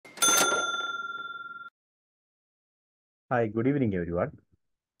Hi good evening every one.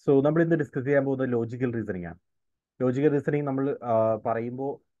 നമ്മൾ ഇന്ന് discuss ചെയ്യാൻ പോകുന്നത് ലോജിക്കൽ റീസണിംഗ് ആണ്. ലോജിക്കൽ റീസണിംഗ് നമ്മൾ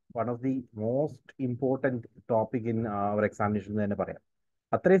പറയുമ്പോൾ one of the most important topic in our examination എന്ന് തന്നെ പറയാം.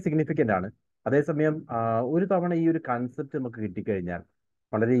 അത്രയും സിഗ്നിഫിക്കൻ്റ് ആണ്. അതേസമയം ഒരു തവണ ഈ ഒരു കൺസെപ്റ്റ് നമുക്ക് കിട്ടിക്കഴിഞ്ഞാൽ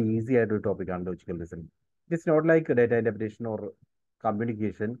വളരെ ഈസി ആയിട്ടൊരു ടോപ്പിക്കാണ് logical reasoning. It is not like data interpretation or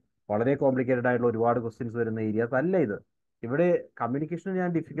communication. വളരെ കോംപ്ലിക്കേറ്റഡ് ആയിട്ടുള്ള ഒരുപാട് ക്വസ്റ്റ്യൻസ് വരുന്ന ഏരിയാസ് അല്ല ഇത്. ഇവിടെ കമ്മ്യൂണിക്കേഷൻ ഞാൻ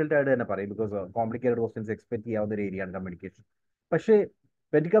ഡിഫിക്കൽട്ട് ആയിട്ട് തന്നെ പറയും, ബിക്കോസ് കോംപ്ലിക്കേറ്റഡ് ക്വസ്റ്റ്യൻസ് എക്സ്പെക്ട് ചെയ്യാവുന്ന ഒരു ഏരിയയാണ് കമ്മ്യൂണിക്കേഷൻ. പക്ഷേ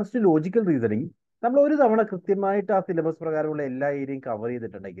when it comes to logical reasoning, നമ്മൾ ഒരു തവണ കൃത്യമായിട്ട് ആ സിലബസ് പ്രകാരമുള്ള എല്ലാ ഏരിയയും കവർ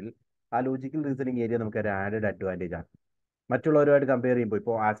ചെയ്തിട്ടുണ്ടെങ്കിൽ ആ ലോജിക്കൽ റീസണിങ് ഏരിയ നമുക്ക് ഒരു ആഡഡ് അഡ്വാൻറ്റേജ് ആണ്. മറ്റുള്ളവരുമായിട്ട് കമ്പയർ ചെയ്യുമ്പോൾ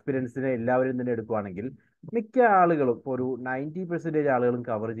ഇപ്പോൾ ആസ്പിരൻസിനെ എല്ലാവരും തന്നെ എടുക്കുകയാണെങ്കിൽ മിക്ക ആളുകളും ഇപ്പോൾ ഒരു 90% ആളുകളും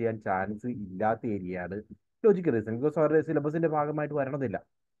കവർ ചെയ്യാൻ ചാൻസ് ഇല്ലാത്ത ഏരിയയാണ് ലോജിക്കൽ റീസണിങ്. ബിക്കോസ് അവരുടെ സിലബസിന്റെ ഭാഗമായിട്ട് വരണതില്ല.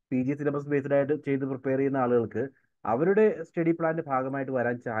 PG സിലബസ് ബേസ്ഡ് ആയിട്ട് ചെയ്ത് പ്രിപ്പയർ ചെയ്യുന്ന ആളുകൾക്ക് അവരുടെ സ്റ്റഡി പ്ലാന്റെ ഭാഗമായിട്ട്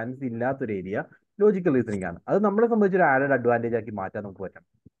വരാൻ ചാൻസ് ഇല്ലാത്തൊരു ഏരിയ ലോജിക്കൽ റീസണിങ് ആണ്. അത് നമ്മളെ സംബന്ധിച്ച് ഒരു ആഡഡ് അഡ്വാൻറ്റേജ് ആക്കി മാറ്റാൻ നമുക്ക് പറ്റണം.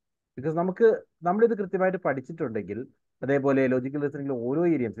 ബിക്കോസ് നമ്മളിത് കൃത്യമായിട്ട് പഠിച്ചിട്ടുണ്ടെങ്കിൽ, അതേപോലെ ലോജിക്കൽ റീസണിംഗിൽ ഓരോ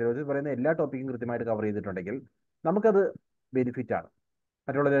ഏരിയയും സിലബസിൽ പറയുന്ന എല്ലാ ടോപ്പിക്കും കൃത്യമായിട്ട് കവർ ചെയ്തിട്ടുണ്ടെങ്കിൽ നമുക്കത് ബെനിഫിറ്റ് ആണ്.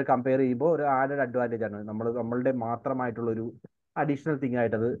 മറ്റുള്ളവരെ കമ്പയർ ചെയ്യുമ്പോൾ ഒരു ആഡഡ് അഡ്വാൻറ്റേജ് ആണ്. നമ്മളുടെ മാത്രമായിട്ടുള്ള ഒരു അഡീഷണൽ തിങ്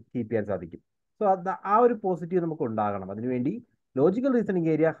ആയിട്ട് അത് കീപ്പ് ചെയ്യാൻ സാധിക്കും. ആ ഒരു പോസിറ്റീവ് നമുക്ക് ഉണ്ടാകണം. അതിനുവേണ്ടി ലോജിക്കൽ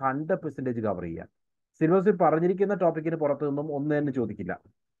റീസണിംഗ് ഏരിയ 100% കവർ ചെയ്യുക. സിലബസിൽ പറഞ്ഞിരിക്കുന്ന ടോപ്പിക്കിന് പുറത്തു നിന്നും ഒന്ന് തന്നെ ചോദിക്കില്ല.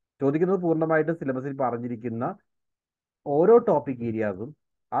 ചോദിക്കുന്നത് പൂർണ്ണമായിട്ടും സിലബസിൽ പറഞ്ഞിരിക്കുന്ന ഓരോ ടോപ്പിക് ഏരിയാസും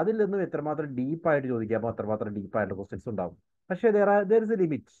അതിൽ നിന്നും എത്രമാത്രം ഡീപ്പായിട്ട് ചോദിക്കാമോ അത്രമാത്രം ഡീപ്പായിട്ട് ക്വസ്റ്റ്യൻസ് ഉണ്ടാവും. പക്ഷേ ദർ ഇസ് എ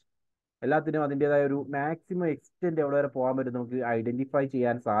ലിമിറ്റ്. എല്ലാത്തിനും അതിൻ്റെതായ ഒരു മാക്സിമം എക്സ്റ്റെൻഡ് എവിടെ വരെ പോകാൻ പറ്റും നമുക്ക് ഐഡന്റിഫൈ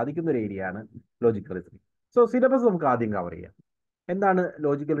ചെയ്യാൻ സാധിക്കുന്ന ഒരു ഏരിയ ആണ് ലോജിക്കൽ റീസണിംഗ്. സിലബസ് നമുക്ക് ആദ്യം കവർ ചെയ്യാം. എന്താണ്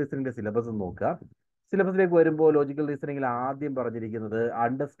ലോജിക്കൽ റീസണിംഗിന്റെ സിലബസ് എന്ന് നോക്കുക. സിലബസിലേക്ക് വരുമ്പോൾ ലോജിക്കൽ റീസണിംഗിൽ ആദ്യം പറഞ്ഞിരിക്കുന്നത്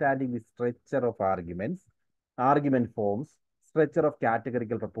understanding the structure of arguments, argument forms, structure of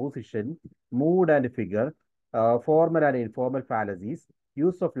categorical preposition, mood and figure, formal and informal fallacies,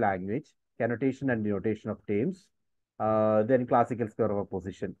 use of language, കനോട്ടേഷൻ and denotation of terms, then classical square of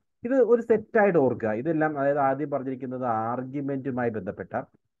position. ഇത് ഒരു സെറ്റായിട്ട് ഓർക്കുക. ഇതെല്ലാം അതായത് ആദ്യം പറഞ്ഞിരിക്കുന്നത് ആർഗ്യുമെന്റുമായി ബന്ധപ്പെട്ട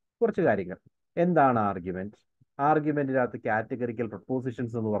കുറച്ച് കാര്യങ്ങൾ. എന്താണ് ആർഗ്യുമെന്റ്? ആർഗ്യുമെന്റിനകത്ത് കാറ്റഗറിക്കൽ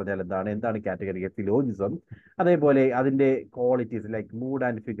പ്രപ്പോസിഷൻസ് എന്ന് പറഞ്ഞാൽ എന്താണ് കാറ്റഗറിക്കൽ സിലോജിസം, അതേപോലെ അതിന്റെ qualities like mood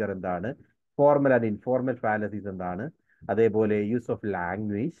and figure എന്താണ്, ഫോർമൽ ആൻഡ് ഇൻഫോർമൽ ഫാലസീസ് എന്താണ്, അതേപോലെ യൂസ് ഓഫ്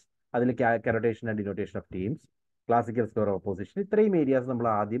ലാംഗ്വേജ്, അതിൽ കനോട്ടേഷൻ and denotation of teams, classical square of position. ഇത്രയും ഏരിയാസ് നമ്മൾ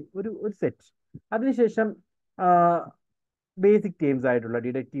ആദ്യം ഒരു സെറ്റ്. അതിനുശേഷം ബേസിക് ടേംസ് ആയിട്ടുള്ള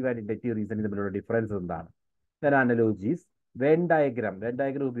ഡിഡക്റ്റീവ് ആൻഡ് ഇൻഡക്റ്റീവ് റീസണിംഗ് തമ്മിലുള്ള ഡിഫറൻസ് എന്താണ്, ദെൻ അനലോജീസ്, വെൻ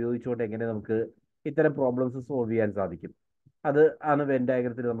ഡയഗ്രം ഉപയോഗിച്ചുകൊണ്ട് എങ്ങനെ നമുക്ക് ഇത്തരം പ്രോബ്ലംസ് സോൾവ് ചെയ്യാൻ സാധിക്കും. അത് ആണ് വെൻ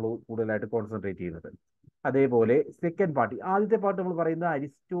ഡയഗ്രത്തിൽ നമ്മൾ കൂടുതലായിട്ട് കോൺസെൻട്രേറ്റ് ചെയ്യുന്നത്. അതേപോലെ സെക്കൻഡ് പാർട്ട്, ആദ്യത്തെ പാർട്ട് നമ്മൾ പറയുന്നത്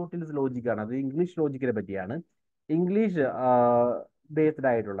അരിസ്റ്റോട്ടിൽസ് ലോജിക്കാണ്. അത് ഇംഗ്ലീഷ് ലോജിക്കിനെ പറ്റിയാണ്. ഇംഗ്ലീഷ് ബേസ്ഡ്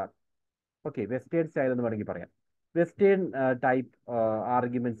ആയിട്ടുള്ള വെസ്റ്റേൺ സ്റ്റൈൽ എന്ന് വേണമെങ്കിൽ പറയാം. വെസ്റ്റേൺ ടൈപ്പ്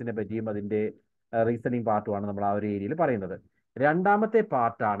ആർഗ്യുമെന്റ്സിനെ പറ്റിയും അതിന്റെ റീസണിങ് പാർട്ടുമാണ് നമ്മൾ ആ ഒരു ഏരിയയിൽ പറയുന്നത്. രണ്ടാമത്തെ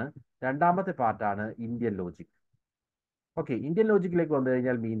പാർട്ടാണ് ഇന്ത്യൻ ലോജിക്. ഇന്ത്യൻ ലോജിക്കിലേക്ക് വന്നു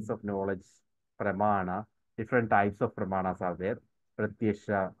കഴിഞ്ഞാൽ മീൻസ് ഓഫ് നോളജ്, പ്രമാണ, different types of പ്രമാണാസ് are there, പ്രത്യക്ഷ,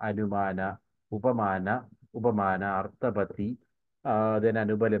 അനുമാന, ഉപമാന, അർത്ഥപത്തി, ദെൻ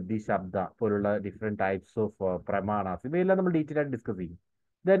അനുപലബ്ധി, ശബ്ദ പോലുള്ള ഡിഫറെന്റ് ടൈപ്സ് ഓഫ് പ്രമാണാസ്. ഇവയെല്ലാം നമ്മൾ ഡീറ്റെയിൽ ആയിട്ട് ഡിസ്കസ് ചെയ്യും.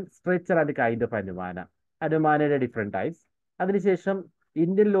 Then structure and kind of അനുമാനയുടെ different types. അതിനുശേഷം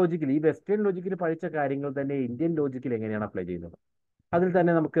ഇന്ത്യൻ ലോജിക്കിൽ, ഈ വെസ്റ്റേൺ ലോജിക്കിൽ പഠിച്ച കാര്യങ്ങൾ തന്നെ ഇന്ത്യൻ ലോജിക്കിൽ എങ്ങനെയാണ് അപ്ലൈ ചെയ്യുന്നത്. അതിൽ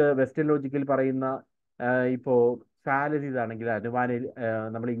തന്നെ നമുക്ക് വെസ്റ്റേൺ ലോജിക്കിൽ പറയുന്ന ഇപ്പോ ഫാലസീസ് ആണെങ്കിൽ അനുമാനയിൽ,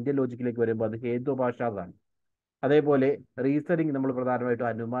 നമ്മൾ ഇന്ത്യൻ ലോജിക്കിലേക്ക് വരുമ്പോൾ അത് ഹേതുഭാഷാസാണ്. അതേപോലെ റീസണിങ് നമ്മൾ പ്രധാനമായിട്ടും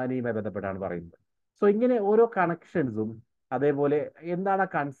അനുമാനിയുമായി ബന്ധപ്പെട്ടാണ് പറയുന്നത്. ഇങ്ങനെ ഓരോ കണക്ഷൻസും, അതേപോലെ എന്താണ് ആ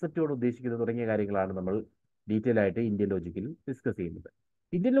കൺസെപ്റ്റോട് ഉദ്ദേശിക്കുന്നത് തുടങ്ങിയ കാര്യങ്ങളാണ് നമ്മൾ ഡീറ്റെയിൽ ആയിട്ട് ഇന്ത്യൻ ലോജിക്കിൽ ഡിസ്കസ് ചെയ്യുന്നത്.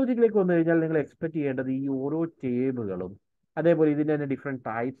 ഇന്ത്യൻ ലോജിക്കിലേക്ക് വന്നു കഴിഞ്ഞാൽ നിങ്ങൾ എക്സ്പെക്ട് ചെയ്യേണ്ടത് ഈ ഓരോ ടേബിളുകളും, അതേപോലെ ഇതിൻ്റെ തന്നെ ഡിഫറെന്റ്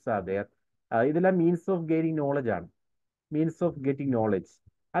ടൈപ്സ് ആർ ദെയർ. ഇതെല്ലാം മീൻസ് ഓഫ് ഗെയിനിങ് നോളജ് ആണ്. മീൻസ് ഓഫ് ഗെറ്റിംഗ് നോളജ്,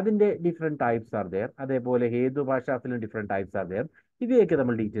 അതിന്റെ ഡിഫറെന്റ് ടൈപ്സ് ആർ ദെയർ. അതേപോലെ ഹേതുഭാഷാസിലും ഡിഫറെന്റ് ടൈപ്സ് ആർ ദെയർ. ഇവയൊക്കെ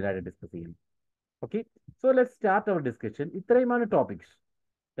നമ്മൾ ഡീറ്റെയിൽ ആയിട്ട് ഡിസ്കസ് ചെയ്യും. Let's start our discussion. ഇത്രയുമാണ് ടോപ്പിക്സ്.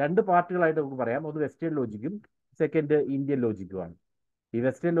 രണ്ട് പാർട്ടുകളായിട്ട് നമുക്ക് പറയാം. ഒന്ന് വെസ്റ്റേൺ ലോജിക്കും, സെക്കൻഡ് ഇന്ത്യൻ ലോജിക്കുമാണ്. ഈ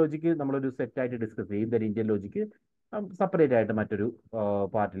വെസ്റ്റേൺ ലോജിക്ക് നമ്മളൊരു സെറ്റായിട്ട് ഡിസ്കസ് ചെയ്യും. ദെൻ ഇന്ത്യൻ ലോജിക്ക് സെപ്പറേറ്റ് ആയിട്ട് മറ്റൊരു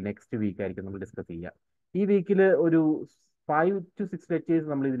പാർട്ടിൽ നെക്സ്റ്റ് വീക്ക് ആയിരിക്കും നമ്മൾ ഡിസ്കസ് ചെയ്യുക. ഈ വീക്കിൽ ഒരു 5 to 6 ലെക്ചേഴ്സ്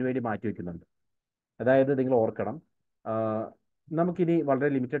നമ്മൾ ഇതിനു വേണ്ടി മാറ്റി വെക്കുന്നുണ്ട്. അതായത് നിങ്ങൾ ഓർക്കണം, നമുക്കിനി വളരെ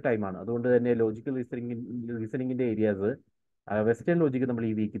ലിമിറ്റഡ് ടൈമാണ്. അതുകൊണ്ട് തന്നെ ലോജിക്കൽ റീസണിങ്ങിന്റെ ഏരിയാസ് വെസ്റ്റേൺ ലോജിക്ക് നമ്മൾ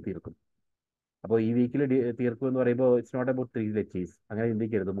ഈ വീക്കിൽ തീർക്കും. അപ്പോൾ ഈ വീക്കിൽ തീർക്കും എന്ന് പറയുമ്പോൾ ഇറ്റ്സ് നോട്ട് അബൌട്ട് 3 ലെക്ചേഴ്സ്. അങ്ങനെ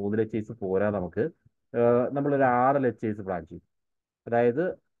ചിന്തിക്കരുത്. 3 ലെക്ചേഴ്സ് പോരാ നമുക്ക്. നമ്മളൊരു 6 ലെക്ചേഴ്സ് പ്ലാൻ ചെയ്യും. അതായത്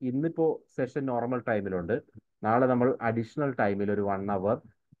ഇന്നിപ്പോൾ സെഷൻ നോർമൽ ടൈമിലുണ്ട്. നാളെ നമ്മൾ അഡീഷണൽ ടൈമിൽ ഒരു 1 hour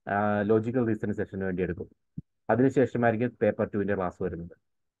ലോജിക്കൽ റീസണിങ് സെഷന് വേണ്ടി എടുക്കും. അതിനുശേഷമായിരിക്കും പേപ്പർ 2ന്റെ ക്ലാസ് വരുന്നത്.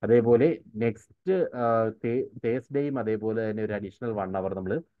 അതേപോലെ നെക്സ്റ്റ് തേഴ്സ്ഡേയും അതേപോലെ തന്നെ ഒരു അഡീഷണൽ 1 അവർ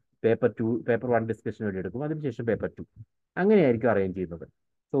നമ്മൾ പേപ്പർ 1 ഡിസ്കഷന് വേണ്ടി എടുക്കും. അതിനുശേഷം പേപ്പർ 2 അങ്ങനെയായിരിക്കും അറേഞ്ച് ചെയ്യുന്നത്.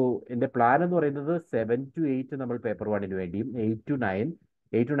 സോ എൻ്റെ പ്ലാൻ എന്ന് പറയുന്നത് 7 to 8 നമ്മൾ പേപ്പർ 1ന് വേണ്ടിയും 8 to 9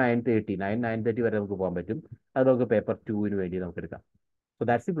 വരെ നമുക്ക് പോകാൻ പറ്റും. അത് നമുക്ക് പേപ്പർ 2ന് വേണ്ടി നമുക്ക് എടുക്കാം. So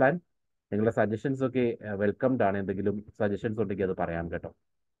that's the plan. നിങ്ങളുടെ സജഷൻസ് ഒക്കെ വെൽക്കംഡ് ആണ്. എന്തെങ്കിലും സജഷൻസ് ഉണ്ടെങ്കിൽ അത് പറയാം കേട്ടോ.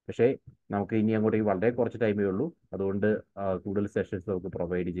 പക്ഷേ നമുക്ക് ഇനി അങ്ങോട്ടേക്ക് വളരെ കുറച്ച് ടൈമേ ഉള്ളൂ. അതുകൊണ്ട് കൂടുതൽ സെഷൻസ് നമുക്ക്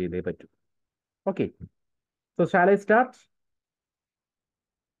പ്രൊവൈഡ് ചെയ്തേ പറ്റൂ. Okay, so shall I start?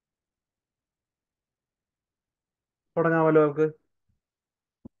 തുടങ്ങാമല്ലോ നമുക്ക്.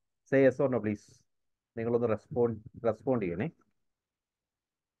 Say yes or no please. നിങ്ങളൊന്ന് റെസ്പോണ്ട് ചെയ്യണേ.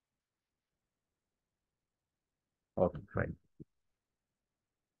 Okay fine.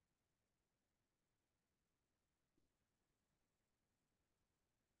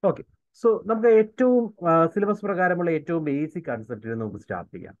 ഓക്കെ, സോ നമുക്ക് ഏറ്റവും സിലബസ് പ്രകാരമുള്ള ഏറ്റവും ബേസിക് കൺസെപ്റ്റിൽ നമുക്ക്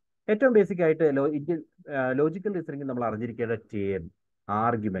സ്റ്റാർട്ട് ചെയ്യാം. ഏറ്റവും ബേസിക് ആയിട്ട് ലോജിക്കൽ റീസണിംഗ് നമ്മൾ അറിഞ്ഞിരിക്കേണ്ട ടേം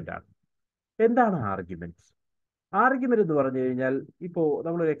ആർഗ്യുമെന്റ് ആണ്. എന്താണ് ആർഗ്യുമെന്റ്? ആർഗ്യുമെന്റ് എന്ന് പറഞ്ഞു കഴിഞ്ഞാൽ ഇപ്പോൾ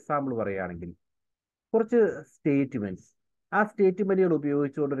നമ്മളൊരു എക്സാമ്പിൾ പറയുകയാണെങ്കിൽ കുറച്ച് സ്റ്റേറ്റ്മെന്റ്സ്, ആ സ്റ്റേറ്റ്മെന്റുകൾ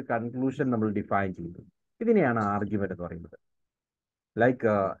ഉപയോഗിച്ചുകൊണ്ട് ഒരു കൺക്ലൂഷൻ നമ്മൾ ഡിഫൈൻ ചെയ്യുന്നു. ഇതിനെയാണ് ആർഗ്യുമെന്റ് എന്ന് പറയുന്നത്. ലൈക്ക്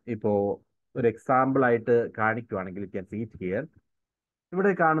ഇപ്പോൾ ഒരു എക്സാമ്പിൾ ആയിട്ട് കാണിക്കുവാണെങ്കിൽ ക്യാൻ സീ ഇറ്റ് ഹിയർ.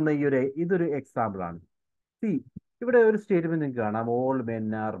 ഇവിടെ കാണുന്ന ഇതൊരു എക്സാമ്പിൾ ആണ്. സി, ഇവിടെ ഒരു സ്റ്റേറ്റ്മെന്റ് നിങ്ങൾക്ക് കാണാം, ഓൾ മെൻ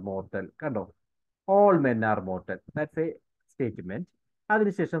ആർ മോർട്ടൽ. കണ്ടോ? All men are mortal, that's A statement.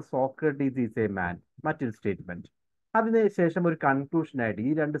 അതിനുശേഷം സോക്രട്ടീസ് ഈസ് എ മാൻ, മറ്റൊരു സ്റ്റേറ്റ്മെന്റ്. അതിനുശേഷം ഒരു കൺക്ലൂഷൻ ആയിട്ട്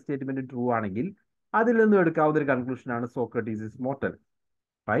ഈ രണ്ട് സ്റ്റേറ്റ്മെന്റ് ട്രൂ ആണെങ്കിൽ അതിൽ നിന്നും എടുക്കാവുന്ന ഒരു കൺക്ലൂഷനാണ് സോക്രട്ടീസ് ഈസ് മോർട്ടൽ.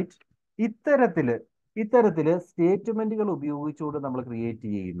 റൈറ്റ്? ഇത്തരത്തില് സ്റ്റേറ്റ്മെന്റുകൾ ഉപയോഗിച്ചുകൊണ്ട് നമ്മൾ ക്രിയേറ്റ്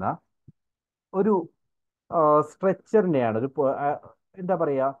ചെയ്യുന്ന ഒരു സ്ട്രക്ചറിനെയാണ് എന്താ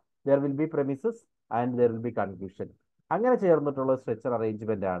പറയുക, there will be premises and there will be conclusion. അങ്ങനെ ചേർന്നിട്ടുള്ള സ്ട്രക്ചർ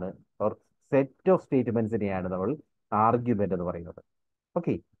അറേഞ്ച്മെന്റ് ആണ്, സെറ്റ് ഓഫ് സ്റ്റേറ്റ്മെന്റ്സിനെയാണ് നമ്മൾ ആർഗ്യുമെന്റ് എന്ന് പറയുന്നത്.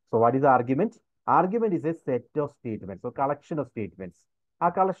 Okay, so what is argument? Argument is A set of statements, so collection of statements. ആ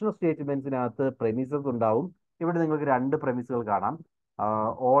കളക്ഷൻ ഓഫ് സ്റ്റേറ്റ്മെന്റ്സിനകത്ത് പ്രെമിസസ് ഉണ്ടാവും. ഇവിടെ നിങ്ങൾക്ക് രണ്ട് പ്രെമിസുകൾ കാണാം,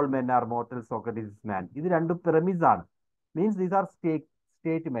 all men are mortal, Socrates is മാൻ. ഇത് രണ്ടും പ്രെമിസ് ആണ്. Means these are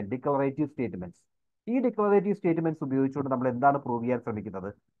statement, declarative statements. ഈ ഡിക്ലറേറ്റീവ് സ്റ്റേറ്റ്മെന്റ്സ് ഉപയോഗിച്ചുകൊണ്ട് നമ്മൾ എന്താണ് പ്രൂവ് ചെയ്യാൻ ശ്രമിക്കുന്നത്?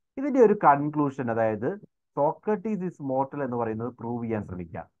 ഇതിന്റെ ഒരു കൺക്ലൂഷൻ, അതായത് സോക്രട്ടീസ് ഇസ് മോർട്ടൽ എന്ന് പറയുന്നത് പ്രൂവ് ചെയ്യാൻ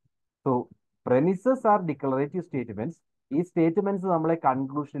ശ്രമിക്കുക. So premises R declarative statements. ഈ സ്റ്റേറ്റ്മെന്റ്സ് നമ്മളെ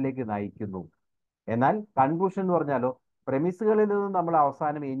കൺക്ലൂഷനിലേക്ക് നയിക്കുന്നു. എന്നാൽ കൺക്ലൂഷൻ എന്ന് പറഞ്ഞാലോ, പ്രെമിസുകളിൽ നിന്ന് നമ്മൾ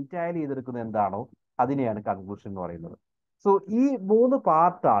അവസാനം എൻറ്റയർ ചെയ്തെടുക്കുന്ന എന്താണോ അതിനെയാണ് കൺക്ലൂഷൻ എന്ന് പറയുന്നത്. സോ ഈ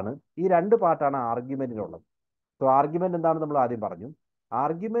രണ്ട് പാർട്ടാണ് ആർഗ്യുമെന്റിനുള്ളത്. സോ ആർഗ്യുമെന്റ് എന്താണെന്ന് നമ്മൾ ആദ്യം പറഞ്ഞു.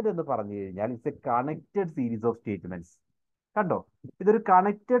 ആർഗ്യുമെന്റ് എന്ന് പറഞ്ഞു കഴിഞ്ഞാൽ it's A connected series of statements. കണ്ടോ? ഇതൊരു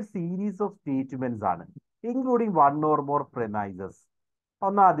കണക്റ്റഡ് സീരീസ് ഓഫ് സ്റ്റേറ്റ്മെന്റ്സ് ആണ്, including one or more premises.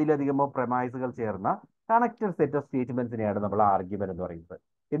 ഒന്നോ അതിലധികമോ പ്രമൈസുകൾ ചേർന്ന കണക്റ്റഡ് സെറ്റ് ഓഫ് സ്റ്റേറ്റ്മെന്റ്സിനെയാണ് നമ്മൾ ആർഗ്യുമെന്റ് എന്ന് പറയുന്നത്.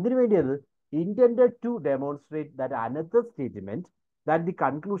 എന്തിനു വേണ്ടിയത്? Intended to demonstrate that another statement that the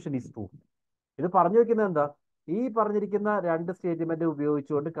conclusion is true. ഇത് പറഞ്ഞു വെക്കുന്നത് എന്താ? ഈ പറഞ്ഞിരിക്കുന്ന രണ്ട് സ്റ്റേറ്റ്മെന്റ്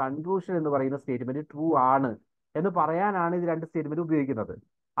ഉപയോഗിച്ചുകൊണ്ട് കൺക്ലൂഷൻ എന്ന് പറയുന്ന സ്റ്റേറ്റ്മെന്റ് ട്രൂ ആണ് എന്ന് പറയാനാണ് ഇത് രണ്ട് സ്റ്റേറ്റ്മെന്റ് ഉപയോഗിക്കുന്നത്.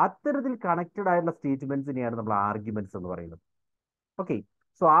 അത്തരത്തിൽ കണക്റ്റഡ് ആയിട്ടുള്ള സ്റ്റേറ്റ്മെന്റ്സിനെയാണ് നമ്മൾ ആർഗ്യുമെന്റ്സ് എന്ന് പറയുന്നത്. Okay,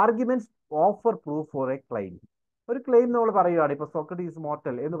 so arguments offer proof four A claim. ഒരു ക്ലെയിം നമ്മൾ പറയുകയാണ്, ഇപ്പൊ സോക്രട്ടീസ്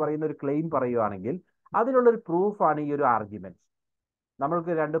മോർട്ടൽ എന്ന് പറയുന്ന ഒരു ക്ലെയിം പറയുകയാണെങ്കിൽ അതിനുള്ള ഒരു പ്രൂഫാണ് ഈ ഒരു ആർഗ്യുമെന്റ്.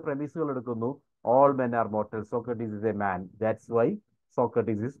 നമ്മൾക്ക് രണ്ട് പ്രമിസുകൾ എടുക്കുന്നു, all men are mortal, Socrates is a man, that's why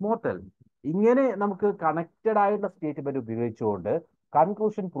Socrates is mortal. ഇങ്ങനെ നമുക്ക് കണക്റ്റഡ് ആയിട്ടുള്ള സ്റ്റേറ്റ്മെന്റ് ഉപയോഗിച്ചുകൊണ്ട്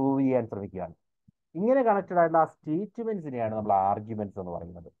കൺക്ലൂഷൻ പ്രൂവ് ചെയ്യാൻ ശ്രമിക്കുകയാണ്. ഇങ്ങനെ കണക്റ്റഡ് ആയിട്ടുള്ള ആ സ്റ്റേറ്റ്മെന്റ്സിനെയാണ് നമ്മൾ ആർഗ്യുമെന്റ്സ് എന്ന്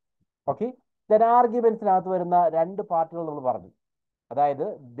പറയുന്നത്. ഓക്കെ, ആർഗ്യുമെന്റ്സിനകത്ത് വരുന്ന രണ്ട് പാർട്ടുകൾ നമ്മൾ പറഞ്ഞു. അതായത്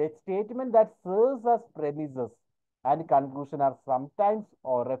the statement that serves as premises and conclusion R sometimes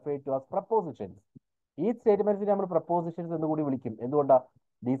or referred to as prepositions. ഈ സ്റ്റേറ്റ്മെന്റ്സിനെ നമ്മൾ പ്രപ്പോസിഷൻസ് എന്ന് കൂടി വിളിക്കും. എന്തുകൊണ്ടാണ്?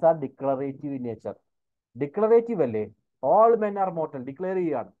 These are declarative in nature. Declarative അല്ലേ? All men are mortal declare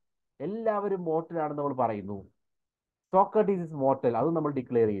ചെയ്യുകയാണ്, എല്ലാവരും മോർട്ടലാണെന്ന് നമ്മൾ പറയുന്നു. സോക്രട്ടീസ് ഇസ് മോർട്ടൽ, അത് നമ്മൾ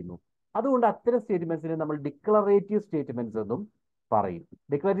ഡിക്ലെയർ ചെയ്യുന്നു. അതുകൊണ്ട് അത്തരം സ്റ്റേറ്റ്മെന്റ്സിനെ നമ്മൾ ഡിക്ലറേറ്റീവ് സ്റ്റേറ്റ്മെന്റ്സ് എന്നും പറയും.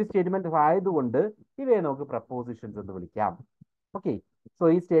 ഡിക്ലറേറ്റീവ് സ്റ്റേറ്റ്മെന്റ് ആയതുകൊണ്ട് ഇവയെ നമുക്ക് പ്രപ്പോസിഷൻസ് എന്ന് വിളിക്കാം. ഓക്കെ, സോ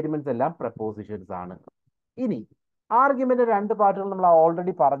ഈ സ്റ്റേറ്റ്മെന്റ്സ് എല്ലാം പ്രപ്പോസിഷൻസ് ആണ്. ഇനി ആർഗ്യുമെന്റ് രണ്ട് പാർട്ടുകൾ നമ്മൾ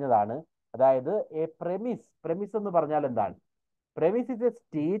ഓൾറെഡി പറഞ്ഞതാണ്. അതായത് എ premise എന്ന് പറഞ്ഞാൽ എന്താണ്? premise is a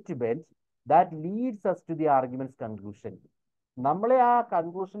statement that leads us to the argument's conclusion. നമ്മളെ ആ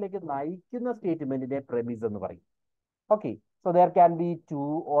കൺക്ലൂഷനിലേക്ക് നയിക്കുന്ന സ്റ്റേറ്റ്മെന്റിനെ premise എന്ന് പറയും. Okay, so there can be two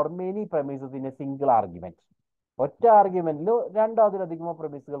or many premises in A single argument. ഒറ്റ ആർഗ്യുമെന്റിൽ രണ്ടോ അതിലധികമോ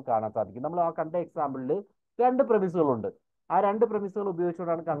പ്രമിസുകൾ കാണാൻ സാധിക്കും. നമ്മൾ ആ കണ്ട എക്സാമ്പിളിൽ രണ്ട് പ്രമിസുകളുണ്ട്. ആ രണ്ട് പ്രമിസുകൾ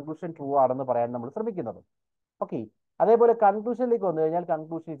ഉപയോഗിച്ചുകൊണ്ടാണ് കൺക്ലൂഷൻ ട്രൂ ആണെന്ന് പറയാൻ നമ്മൾ ശ്രമിക്കുന്നത്. ഓക്കെ. അതേപോലെ കൺക്ലൂഷനിലേക്ക് വന്നു കഴിഞ്ഞാൽ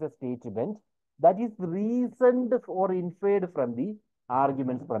conclusion is A statement that is റീസൺഡ് or inferred from the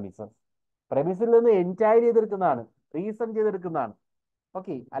arguments premises. പ്രമിസിൽ നിന്ന് എൻറ്റയർ ചെയ്തെടുക്കുന്നതാണ്, റീസൺ ചെയ്തെടുക്കുന്നതാണ്.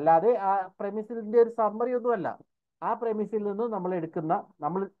 ഓക്കെ, അല്ലാതെ ആ പ്രമിസിന്റെ ഒരു സമ്മറി ഒന്നുമല്ല. ആ പ്രമിസിൽ നിന്ന്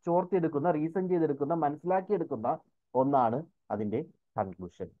നമ്മൾ ചോർത്തിയെടുക്കുന്ന, റീസൺ ചെയ്തെടുക്കുന്ന, മനസ്സിലാക്കിയെടുക്കുന്ന ഒന്നാണ് അതിന്റെ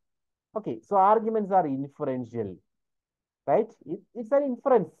conclusion. Okay, so arguments R inferential, right? It's an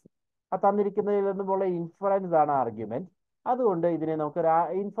inference. ആ തന്നിരിക്കുന്നതിൽ നിന്നുമുള്ള ഇൻഫറൻസ് ആണ് ആർഗ്യുമെന്റ്. അതുകൊണ്ട് ഇതിനെ നമുക്ക് ഒരു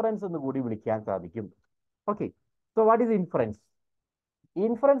ഇൻഫറൻസ് എന്ന് കൂടി വിളിക്കാൻ സാധിക്കും. Okay, so what is inference?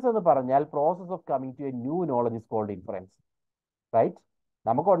 Inference എന്ന് പറഞ്ഞാൽ process of coming to A new knowledge is called inference, right?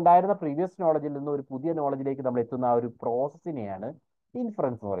 നമുക്കുണ്ടായിരുന്ന previous നോളജിൽ നിന്ന് ഒരു പുതിയ നോളജിലേക്ക് നമ്മൾ എത്തുന്ന ആ ഒരു പ്രോസസ്സിനെയാണ്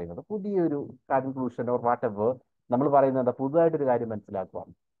ഇൻഫറൻസ് എന്ന് പറയുന്നത്. പുതിയൊരു കൺക്ലൂഷൻ ഓർ വാട്ട് എവർ നമ്മൾ പറയുന്നത് എന്താ, പുതുതായിട്ടൊരു കാര്യം മനസ്സിലാക്കുക.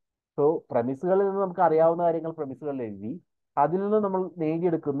 സോ പ്രമിസുകളിൽ നിന്ന് നമുക്ക് അറിയാവുന്ന കാര്യങ്ങൾ പ്രമിസുകളിൽ എഴുതി അതിൽ നിന്ന് നമ്മൾ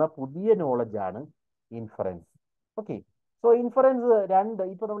നേടിയെടുക്കുന്ന പുതിയ നോളജാണ് ഇൻഫറൻസ്. ഓക്കെ, സോ ഇൻഫറൻസ്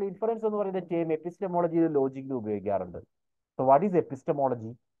ഇപ്പൊ നമ്മൾ ഇൻഫറൻസ് എന്ന് പറയുന്ന ടേം എപ്പിസ്റ്റമോളജിയിലും ലോജിക്കിലും ഉപയോഗിക്കാറുണ്ട്. So what is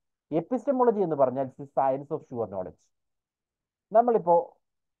epistemology? Epistemology എന്ന് പറഞ്ഞാൽ സയൻസ് ഓഫ് ഷുവർ നോളജ്. നമ്മളിപ്പോ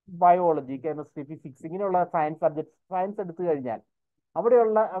ബയോളജി, കെമിസ്ട്രി, ഫിസിക്സ് ഇങ്ങനെയുള്ള സയൻസ് എടുത്തു കഴിഞ്ഞാൽ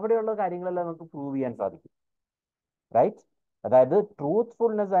അവിടെയുള്ള കാര്യങ്ങളെല്ലാം നമുക്ക് പ്രൂവ് ചെയ്യാൻ സാധിക്കും, റൈറ്റ്? അതായത്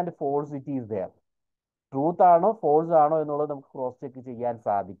truthfulness and ഫോൾസിറ്റി is there. Truth ആണോ ഫോൾസ് ആണോ എന്നുള്ളത് നമുക്ക് ക്രോസ് ചെക്ക് ചെയ്യാൻ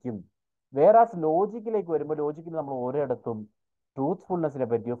സാധിക്കും. വേറെ ലോജിക്കിലേക്ക് വരുമ്പോൾ ലോജിക്കിൽ നമ്മൾ ഒരിടത്തും ട്രൂത്ത്ഫുൾനെസ്സിനെ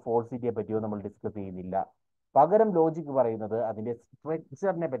പറ്റിയോ ഫോൾസിറ്റിയെ പറ്റിയോ നമ്മൾ ഡിസ്കസ് ചെയ്യുന്നില്ല. പകരം ലോജിക്ക് പറയുന്നത് അതിന്റെ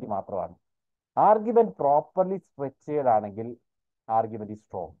സ്ട്രക്ചറിനെ പറ്റി മാത്രമാണ്. ആർഗ്യുമെന്റ് പ്രോപ്പർലി സ്ട്രക്ചേർഡ് ആണെങ്കിൽ argument is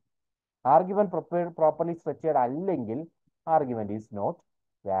strong. Argument properly structured അല്ലെങ്കിൽ argument is not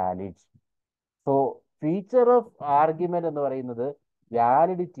valid. So feature of argument എന്ന് പറയുന്നത്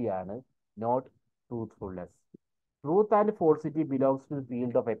വാലിഡിറ്റി ആണ്, not truthfulness. Truth and ഫോൾസിറ്റി belongs to the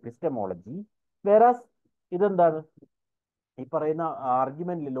field of epistemology. വേറാസ് ഇതെന്താണ്, ഈ പറയുന്ന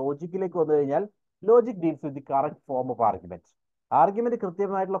ആർഗ്യുമെന്റ് ലോജിക്കിലേക്ക് വന്നു കഴിഞ്ഞാൽ logic deals with the correct form of argument. Argument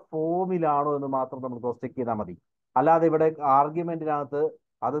കൃത്യമായിട്ടുള്ള ഫോമിലാണോ എന്ന് മാത്രം നമ്മൾ ക്രോസ് ചെക്ക് ചെയ്താൽ മതി. അല്ലാതെ ഇവിടെ ആർഗ്യുമെന്റിനകത്ത്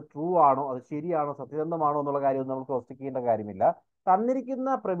അത് ട്രൂ ആണോ, അത് ശരിയാണോ, സത്യസന്ധമാണോ എന്നുള്ള കാര്യം നമ്മൾ ക്രോസ് ചെക്ക് ചെയ്യേണ്ട കാര്യമില്ല. തന്നിരിക്കുന്ന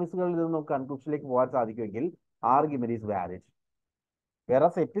പ്രമിസുകളിൽ നിന്ന് നമുക്ക് കൺക്ലൂഷനിലേക്ക് പോകാൻ സാധിക്കുമെങ്കിൽ argument is valid.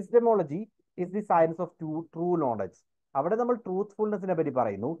 Whereas epistemology is the science of true knowledge. അവിടെ നമ്മൾ ട്രൂത്ത്ഫുൾനെസ്സിനെ പറ്റി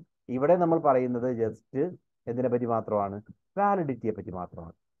പറയുന്നു. ഇവിടെ നമ്മൾ പറയുന്നത് ജസ്റ്റ് എന്തിനെ പറ്റി മാത്രമാണ്, വാലിഡിറ്റിയെ പറ്റി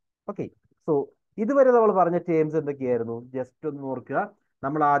മാത്രമാണ്. ഓക്കെ, സോ ഇതുവരെ നമ്മൾ പറഞ്ഞ ടേംസ് എന്തൊക്കെയായിരുന്നു? ജസ്റ്റ് ഒന്ന് ഓർക്കുക.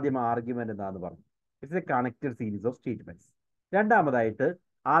 നമ്മൾ ആദ്യം ആർഗ്യുമെന്റ് എന്താന്ന് പറഞ്ഞു. It's A connected series of statements. രണ്ടാമതായിട്ട്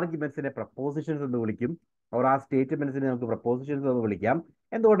ആർഗ്യുമെന്റ്സിനെ പ്രപ്പോസിഷൻസ് എന്ന് വിളിക്കും. ഓർ ആ സ്റ്റേറ്റ്മെന്റ്സിനെ നമുക്ക് പ്രപ്പോസിഷൻസ് എന്ന് വിളിക്കാം.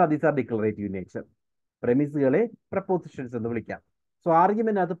 എന്തുകൊണ്ടാണ്? These are declarative nature. പ്രമിസുകളെ prepositions എന്ന് വിളിക്കാം. സോ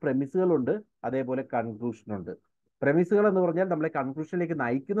ആർഗ്യുമെന്റിനകത്ത് പ്രമിസുകളുണ്ട്, അതേപോലെ കൺക്ലൂഷൻ ഉണ്ട്. പ്രമിസുകൾ എന്ന് പറഞ്ഞാൽ നമ്മളെ കൺക്ലൂഷനിലേക്ക്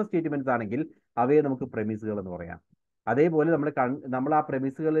നയിക്കുന്ന സ്റ്റേറ്റ്മെന്റ്സ് ആണെങ്കിൽ അവയെ നമുക്ക് പ്രമിസുകൾ എന്ന് പറയാം. അതേപോലെ നമ്മൾ ആ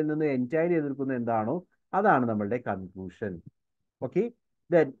പ്രമിസുകളിൽ നിന്ന് എൻറ്റയർ ചെയ്തെടുക്കുന്ന എന്താണോ അതാണ് നമ്മളുടെ കൺക്ലൂഷൻ. ഓക്കെ,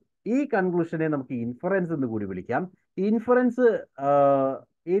 ദെൻ ഈ കൺക്ലൂഷനെ നമുക്ക് ഇൻഫറൻസ് എന്ന് കൂടി വിളിക്കാം.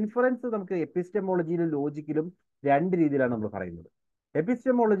 ഇൻഫറൻസ് നമുക്ക് എപ്പിസ്റ്റമോളജിയിലും ലോജിക്കിലും രണ്ട് രീതിയിലാണ് നമ്മൾ പറയുന്നത്.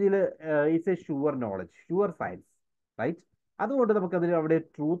 എപ്പിസ്റ്റമോളജിയിൽ is A sure knowledge, sure science, right? അതുകൊണ്ട് നമുക്കതിൽ അവിടെ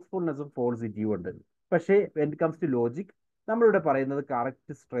ട്രൂത്ത്ഫുൾനെസ്സും ഫോൾസിറ്റിയും ഉണ്ട്. പക്ഷേ when it comes to logic നമ്മളിവിടെ പറയുന്നത്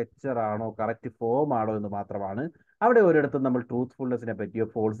കറക്റ്റ് സ്ട്രക്ചർ ആണോ, കറക്റ്റ് ഫോം ആണോ എന്ന് മാത്രമാണ്. അവിടെ ഒരിടത്തും നമ്മൾ ട്രൂത്ത്ഫുൾനെസ്സിനെ പറ്റിയോ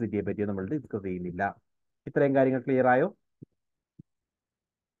ഫോൾസിറ്റിയെ പറ്റിയോ നമ്മൾ ഡിസ്കസ് ചെയ്യുന്നില്ല. ഇത്രയും കാര്യങ്ങൾ ക്ലിയർ ആയോ?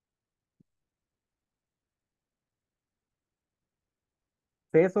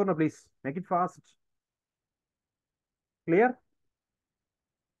 Say so no, please. Make it fast. Clear?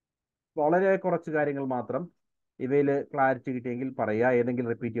 വളരെ കുറച്ച് കാര്യങ്ങൾ മാത്രം. ഇവയിൽ ക്ലാരിറ്റി കിട്ടിയെങ്കിൽ പറയാ. ഏതെങ്കിലും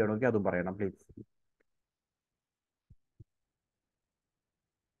റിപ്പീറ്റ് ചെയ്യണമെങ്കിൽ അതും പറയണം പ്ലീസ്.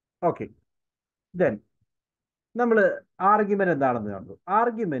 ഓക്കെ, ദെൻ നമ്മൾ ആർഗ്യുമെന്റ് എന്താണെന്ന് കണ്ടു.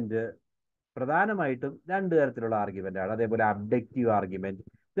 ആർഗ്യുമെന്റ് പ്രധാനമായിട്ടും രണ്ട് തരത്തിലുള്ള ആർഗ്യുമെന്റ് ആണ്. അതേപോലെ abductive argument.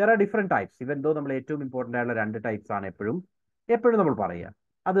 There are different types. ഇവൻ ദോ നമ്മൾ ഏറ്റവും ഇമ്പോർട്ടന്റ് ആയിട്ടുള്ള രണ്ട് ടൈപ്സ് ആണ് എപ്പോഴും നമ്മൾ പറയുക.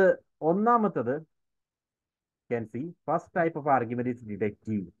 അത് ഒന്നാമത്തത് can see first type of argument is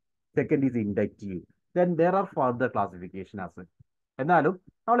deductive, second is inductive, then there are further classification as well. എന്നാലും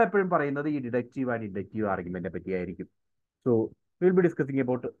നമ്മൾ എപ്പോഴും പറയുന്നത് ഈ deductive and inductive ആർഗ്യുമെന്റിനെ പറ്റിയായിരിക്കും. So will be discussing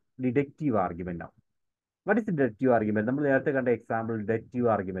about deductive argument ആണ്. What is deductive argument? നമ്മൾ നേരത്തെ കണ്ട example deductive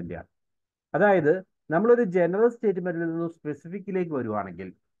argument ആണ്. അതായത് നമ്മളൊരു ജനറൽ സ്റ്റേറ്റ്മെന്റിൽ നിന്ന് സ്പെസിഫിക്കിലേക്ക്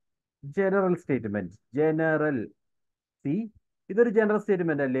വരുവാണെങ്കിൽ, ജനറൽ സി ഇതൊരു ജനറൽ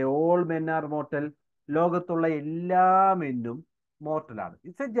സ്റ്റേറ്റ്മെന്റ് അല്ലേ? All men are mortal. ലോകത്തുള്ള എല്ലാ മെന്നും മോർട്ടലാണ്.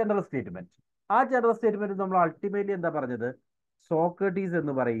 It's A general statement. ആ ജനറൽ സ്റ്റേറ്റ്മെന്റ് നമ്മൾ അൾട്ടിമേറ്റ്ലി എന്താ പറഞ്ഞത്? സോക്രട്ടീസ്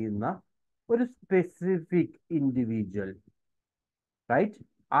എന്ന് പറയുന്ന ഒരു സ്പെസിഫിക് ഇൻഡിവിജ്വൽ, റൈറ്റ്?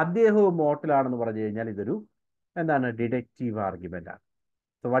 അദ്ദേഹവും മോർട്ടലാണെന്ന് പറഞ്ഞു കഴിഞ്ഞാൽ ഇതൊരു എന്താണ് ഡിഡക്റ്റീവ് ആർഗ്യുമെന്റ് ആണ്.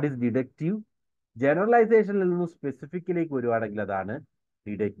 So what is deductive? ജനറലൈസേഷനിൽ നിന്നും സ്പെസിഫിക്കിലേക്ക് വരുവാണെങ്കിൽ അതാണ്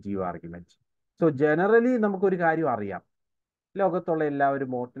ഡിഡക്റ്റീവ് ആർഗ്യുമെന്റ്. സോ ജനറലി നമുക്കൊരു കാര്യം അറിയാം, ലോകത്തുള്ള എല്ലാവരും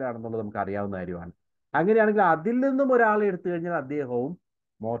മോർട്ടലാണെന്നുള്ളത് നമുക്ക് അറിയാവുന്ന കാര്യമാണ്. അങ്ങനെയാണെങ്കിൽ അതിൽ നിന്നും ഒരാളെ എടുത്തു കഴിഞ്ഞാൽ അദ്ദേഹവും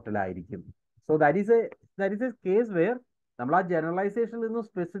മോർട്ടലായിരിക്കും. So that is A case wear നമ്മൾ ആ ജനറലൈസേഷനിൽ നിന്നും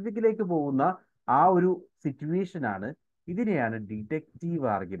സ്പെസിഫിക്കിലേക്ക് പോകുന്ന ആ ഒരു സിറ്റുവേഷൻ ആണ്, ഇതിനെയാണ് ഡിഡക്റ്റീവ്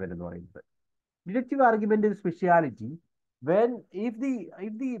ആർഗ്യുമെന്റ് എന്ന് പറയുന്നത്. Deductive argument is speciality when if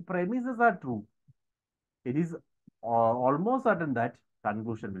the premises are true, it is almost certain that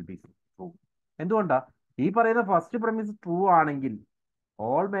conclusion will be true. എന്തുകൊണ്ടാ ഈ പറയുന്ന ഫസ്റ്റ് premise ട്രൂ ആണെങ്കിൽ,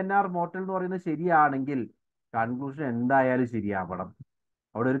 ഓൾ മെൻ ആർ മോർട്ടൽ എന്ന് പറയുന്നത് ശരിയാണെങ്കിൽ കൺക്ലൂഷൻ എന്തായാലും ശരിയാവണം.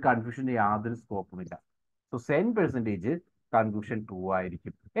 അവിടെ ഒരു കൺഫ്യൂഷന് യാതൊരു സ്കോപ്പുമില്ല. സോ 10% കൺക്ലൂഷൻ ട്രൂ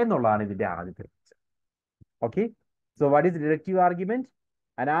ആയിരിക്കും എന്നുള്ളതാണ് ഇതിന്റെ ആദ്യത്തെ. Okay, so what is deductive argument?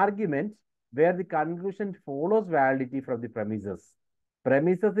 An argument where the conclusion follows validity from the premises.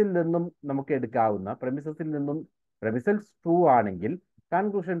 Premisesൽ നിന്നും നമുക്ക് എടുക്കാവുന്ന premises ട്രൂ ആണെങ്കിൽ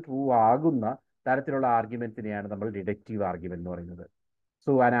കൺക്ലൂഷൻ ട്രൂ ആകുന്ന തരത്തിലുള്ള ആർഗ്യുമെന്റിനെയാണ് നമ്മൾ ഡിഡക്റ്റീവ് ആർഗ്യുമെന്റ് എന്ന് പറയുന്നത്.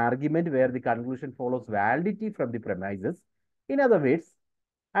 So an argument where the conclusion follows validity from the premises. In other words,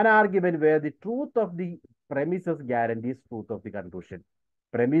 an argument where the truth of the premises guarantees truth of the conclusion.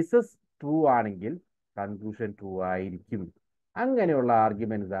 Premises true ആണെങ്കിൽ conclusion true ആയിരിക്കും. അങ്ങനെയുള്ള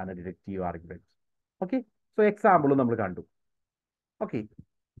arguments ആണ് deductive arguments. Okay, so example നമ്മൾ കണ്ടു. Okay,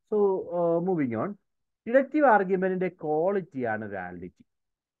 so moving on. Deductive ആർഗ്യുമെന്റിന്റെ quality ആണ് validity.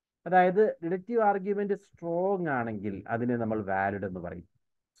 അതായത് deductive argument strong ആണെങ്കിൽ അതിനെ നമ്മൾ വാലിഡ് എന്ന് പറയും.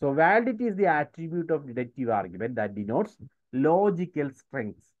 So validity is the attribute of deductive argument that denotes logical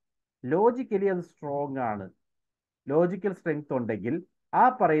strength. Logically അത് സ്ട്രോങ് ആണ്. ലോജിക്കൽ സ്ട്രെങ്ത് ഉണ്ടെങ്കിൽ ആ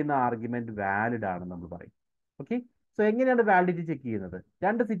പറയുന്ന ആർഗ്യുമെന്റ് വാലിഡ് ആണ് നമ്മൾ പറയും. ഓക്കെ, സോ എങ്ങനെയാണ് വാലിഡിറ്റി ചെക്ക് ചെയ്യുന്നത്?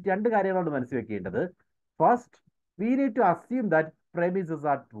 രണ്ട് കാര്യങ്ങളാണ് മനസ്സിൽ വെക്കേണ്ടത്. First, we need to assume that premises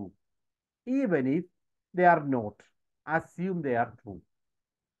are true even if they are not. Assume they are true.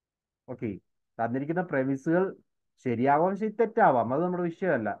 Okay, തന്നിരിക്കുന്ന പ്രമിസുകൾ ശരിയാവാം, തെറ്റാവാം, അത് നമ്മുടെ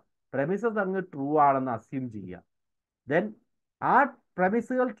വിഷയമല്ല. പ്രമിസസ് അങ്ങ് ട്രൂ ആണെന്ന് അസ്യൂം ചെയ്യാം. ദെൻ ആ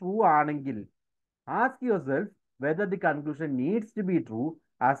പ്രമിസുകൾ ട്രൂ ആണെങ്കിൽ ask yourself whether the conclusion needs to be true,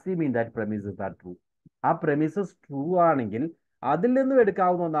 assuming that premises are true. ആ premises ട്രൂ ആണെങ്കിൽ അതിൽ നിന്നും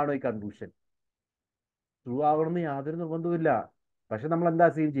എടുക്കാവുന്ന ഒന്നാണോ ഈ കൺക്ലൂഷൻ? ട്രൂ ആവണമെന്ന് യാതൊരു നിർബന്ധവുമില്ല. പക്ഷെ നമ്മൾ എന്താ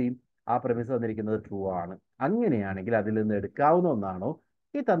അസ്യൂം ചെയ്യും? ആ പ്രമിസ് തന്നിരിക്കുന്നത് ട്രൂ ആണ്. അങ്ങനെയാണെങ്കിൽ അതിൽ നിന്ന് എടുക്കാവുന്ന ഒന്നാണോ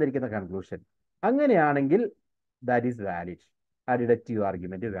ഈ തന്നിരിക്കുന്ന കൺക്ലൂഷൻ? അങ്ങനെയാണെങ്കിൽ ദാറ്റ് ഈസ് വാലിഡ്. ആ ഡിഡക്റ്റീവ്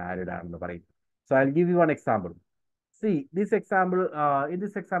ആർഗ്യുമെന്റ് വാലിഡ് ആണെന്ന് പറയും. So I will give you one example. See this example, in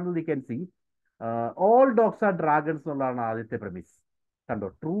this example we can see all dogs are dragons എന്നുള്ളതാണ് ആദ്യത്തെ premise. കണ്ടോ,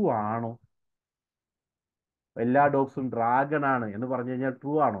 ട്രൂ ആണോ? എല്ലാ ഡോഗ്സും ഡ്രാഗൺ ആണ് എന്ന് പറഞ്ഞു കഴിഞ്ഞാൽ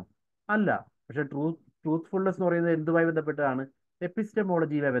ട്രൂ ആണോ? അല്ല. പക്ഷെ ട്രൂത്ത്ഫുൾനെസ് എന്ന് പറയുന്നത് എന്തുമായി ബന്ധപ്പെട്ടാണ്?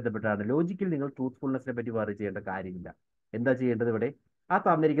 എപ്പിസ്റ്റമോളജിയുമായി ബന്ധപ്പെട്ടാണ്. ലോജിക്കൽ നിങ്ങൾ ട്രൂത്ത്ഫുൾനെസിനെ പറ്റി വറി ചെയ്യേണ്ട കാര്യമില്ല. എന്താ ചെയ്യേണ്ടത്? ഇവിടെ ആ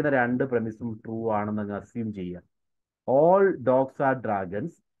തന്നിരിക്കുന്ന രണ്ട് പ്രമിസും ട്രൂ ആണെന്ന് അങ്ങ് അസ്യൂം ചെയ്യുക. All dogs R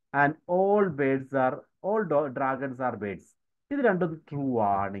dragons and all dragons R birds. ഇത് രണ്ടും ട്രൂ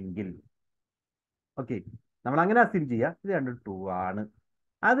ആണെങ്കിൽ, ഓക്കെ, നമ്മൾ അങ്ങനെ അസ്യൂം ചെയ്യുക ഇത് രണ്ടും ട്രൂ ആണ്.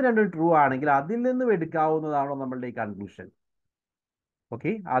 അത് രണ്ടും ട്രൂ ആണെങ്കിൽ അതിൽ നിന്നും എടുക്കാവുന്നതാണോ നമ്മളുടെ ഈ കൺക്ലൂഷൻ?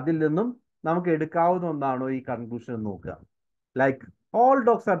 ഓക്കെ, അതിൽ നിന്നും നമുക്ക് എടുക്കാവുന്ന ഒന്നാണോ ഈ കൺക്ലൂഷൻ എന്ന് നോക്കുക. Like all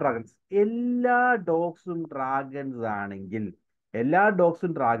dogs R dragons, എല്ലാ ഡോഗ്സും ഡ്രാഗൺസ് ആണെങ്കിൽ, എല്ലാ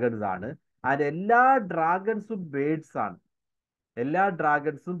ഡോഗ്സും ഡ്രാഗൺസ് ആണ് ആൻഡ് എല്ലാ ഡ്രാഗൺസും ബേഡ്സ് ആണ്. എല്ലാ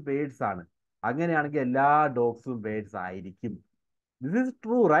ഡ്രാഗൺസും ബേഡ്സ് ആണ്. അങ്ങനെയാണെങ്കിൽ എല്ലാ ഡോഗ്സും ബേഡ്സ് ആയിരിക്കും. This is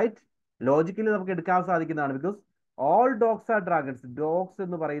true, right? Logically നമുക്ക് എടുക്കാൻ സാധിക്കുന്നതാണ്. Because all dogs R dragons. Dogs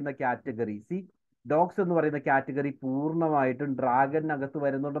എന്ന് പറയുന്ന കാറ്റഗറി, ഡോഗ്സ് എന്ന് പറയുന്ന കാറ്റഗറി പൂർണ്ണമായിട്ടും ഡ്രാഗണിനകത്ത്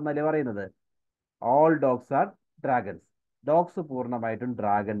വരുന്നുണ്ടെന്നല്ലേ പറയുന്നത്? All dogs R dragons. Dogs പൂർണ്ണമായിട്ടും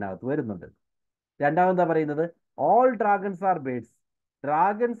ഡ്രാഗണിനകത്ത് വരുന്നുണ്ട്. രണ്ടാമതെന്താ പറയുന്നത്? All dragons R birds.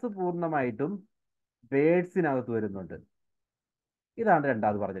 Dragons പൂർണ്ണമായിട്ടും ബേഡ്സിനകത്ത് വരുന്നുണ്ട്. ഇതാണ്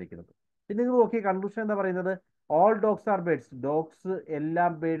രണ്ടാമത് പറഞ്ഞിരിക്കുന്നത്. പിന്നെ നിങ്ങൾ നോക്കിയ കൺക്ലൂഷൻ എന്താ പറയുന്നത്? All dogs R birds. Dogs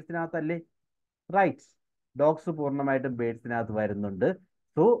എല്ലാം ബേഡ്സിനകത്തല്ലേ? റൈറ്റ്, ഡോഗ്സ് പൂർണ്ണമായിട്ടും ബേഡ്സിനകത്ത് വരുന്നുണ്ട്.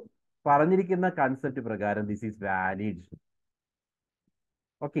 സോ പറഞ്ഞിരിക്കുന്ന കൺസെപ്റ്റ് പ്രകാരം this is valid.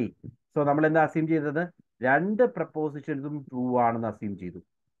 Okay, so നമ്മൾ എന്താ അസ്യൂം ചെയ്തത്? രണ്ട് പ്രപ്പോസിഷൻസും ട്രൂ ആണെന്ന് അസ്യൂം ചെയ്തു.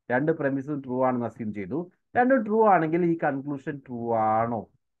 രണ്ട് പ്രമിസും ട്രൂ ആണെന്ന് അസ്യൂം ചെയ്തു. രണ്ടും ട്രൂ ആണെങ്കിൽ ഈ കൺക്ലൂഷൻ ട്രൂ ആണോ,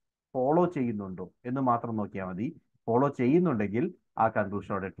 ഫോളോ ചെയ്യുന്നുണ്ടോ എന്ന് മാത്രം നോക്കിയാൽ മതി. ഫോളോ ചെയ്യുന്നുണ്ടെങ്കിൽ ആ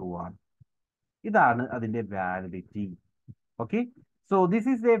കൺക്ലൂഷനോടെ ട്രൂ ആണ്. ഇതാണ് അതിന്റെ validity. Okay, so this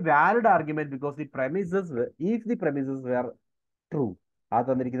is A valid argument because the premises, if the premises where true, ആ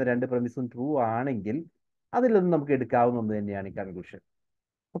തന്നിരിക്കുന്ന രണ്ട് പ്രമിസും ട്രൂ ആണെങ്കിൽ അതിൽ നിന്ന് നമുക്ക് എടുക്കാവുന്ന ഒന്ന് തന്നെയാണ് ഈ കൺക്ലൂഷൻ.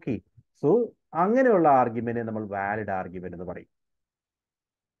 ഓക്കെ, സോ അങ്ങനെയുള്ള ആർഗ്യുമെന്റ് നമ്മൾ വാലിഡ് ആർഗ്യുമെന്റ് എന്ന് പറയും.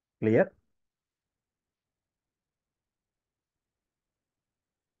 Clear?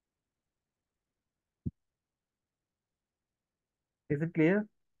 Is it clear?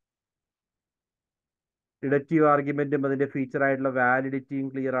 Deductive ആർഗ്യുമെന്റും അതിന്റെ ഫീച്ചർ ആയിട്ടുള്ള വാലിഡിറ്റിയും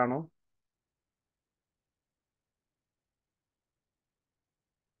ക്ലിയർ ആണോ?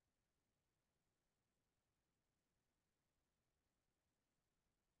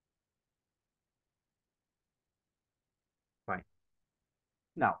 Fine.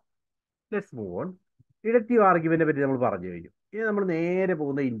 Now let's move on. Deductive ആർഗ്യുമെന്റിനെ പറ്റി നമ്മൾ പറഞ്ഞു കഴിഞ്ഞു. ഇനി നമ്മൾ നേരെ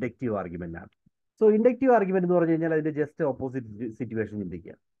പോകുന്ന ഇൻഡക്റ്റീവ് ആർഗ്യുമെന്റ് ആണ്. സോ ഇൻഡക്റ്റീവ് ആർഗ്യുമെന്റ് എന്ന് പറഞ്ഞു കഴിഞ്ഞാൽ അതിന്റെ ജസ്റ്റ് ഓപ്പോസിറ്റ് സിറ്റുവേഷൻ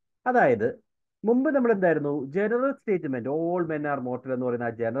ചിന്തിക്കുക. അതായത് മുമ്പ് നമ്മൾ എന്തായിരുന്നു, general statement all men are mortal എന്ന് പറയുന്ന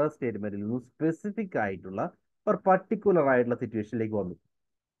ആ ജനറൽ സ്റ്റേറ്റ്മെന്റിൽ നിന്നും സ്പെസിഫിക് ആയിട്ടുള്ള ഒരു പർട്ടിക്കുലർ ആയിട്ടുള്ള സിറ്റുവേഷനിലേക്ക് വന്നു.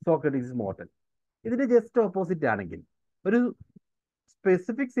 Socrates is mortal. ഇതിന്റെ ജസ്റ്റ് ഓപ്പോസിറ്റ് ആണെങ്കിൽ, ഒരു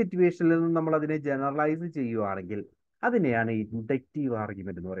സ്പെസിഫിക് സിറ്റുവേഷനിൽ നിന്ന് നമ്മൾ അതിനെ ജനറലൈസ് ചെയ്യുവാണെങ്കിൽ അതിനെയാണ് ഇൻഡക്റ്റീവ്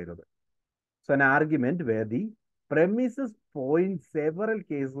ആർഗ്യുമെന്റ് എന്ന് പറയുന്നത്. So an argument where the premises point several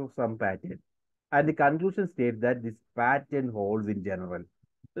cases of some pattern and the conclusion states that this pattern holds in general.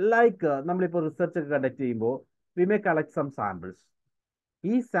 Like നമ്മളിപ്പോൾ റിസർച്ച് ഒക്കെ കണ്ടക്ട് ചെയ്യുമ്പോൾ we may collect some samples.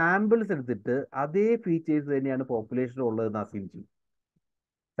 ഈ samples എടുത്തിട്ട് അതേ features തന്നെയാണ് population ഉള്ളതെന്ന് assume ചെയ്യും.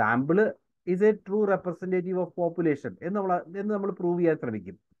 Sample is A true representative of population എന്ന് നമ്മൾ പ്രൂവ് ചെയ്യാൻ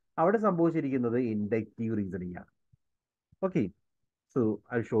ശ്രമിക്കും. അവിടെ സംഭവിച്ചിരിക്കുന്നത് ഇൻഡക്റ്റീവ് റീസണിങ് ആണ്. Okay, so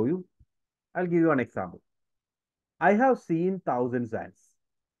I show you. I'll give you an example. I have seen 1,000 swans.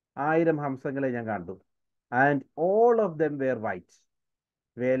 1000 ഹംസങ്ങളെ ഞാൻ കണ്ടു. And all of them were white.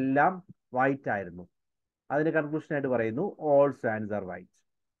 ഇവയെല്ലാം വൈറ്റ് ആയിരുന്നു. അതിന്റെ കൺക്ലൂഷൻ ആയിട്ട് പറയുന്നു ഓൾ സ്വാൻസ് ആർ വൈറ്റ്.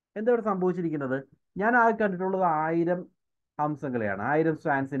 എന്താ ഇവിടെ സംഭവിച്ചിരിക്കുന്നത്? ഞാൻ ആകെ കണ്ടിട്ടുള്ളത് 1000 ഹംസങ്ങളെയാണ്, 1000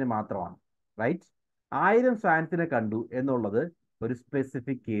 സ്വാൻസിനെ മാത്രമാണ്. റൈറ്റ്? 1000 സ്വാൻസിനെ കണ്ടു എന്നുള്ളത് ഒരു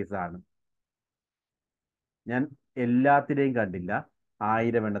സ്പെസിഫിക് കേസാണ്. ഞാൻ എല്ലാത്തിനെയും കണ്ടില്ല,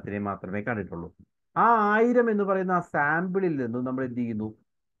 1000 എണ്ണത്തിനെയും മാത്രമേ കണ്ടിട്ടുള്ളൂ. ആ 1000 എന്ന് പറയുന്ന ആ സാമ്പിളിൽ നിന്നും നമ്മൾ എന്ത് ചെയ്യുന്നു?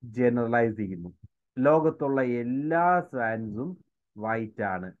 ജനറലൈസ് ചെയ്യുന്നു. ലോകത്തുള്ള എല്ലാ സ്വാൻസും വൈറ്റ്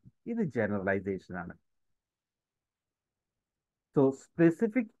ആണ്. ഇത് ജനറലൈസേഷൻ ആണ്. സോ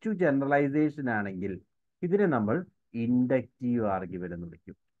സ്പെസിഫിക് ടു ജനറലൈസേഷൻ ആണെങ്കിൽ ഇതിനെ നമ്മൾ ഇൻഡക്റ്റീവ് ആർഗ്യുമെന്റ് എന്ന്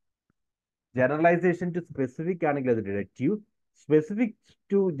വിളിക്കും. ജനറലൈസേഷൻ ടു സ്പെസിഫിക് ആണെങ്കിൽ അത് ഡിഡക്റ്റീവ്, സ്പെസിഫിക്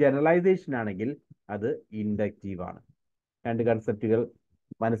ടു ജനറലൈസേഷൻ ആണെങ്കിൽ അത് ഇൻഡക്റ്റീവ് ആണ്. രണ്ട് കൺസെപ്റ്റുകൾ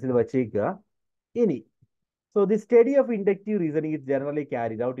മനസ്സിൽ വച്ചേക്കുക. ഇനി so the study of inductive reasoning is generally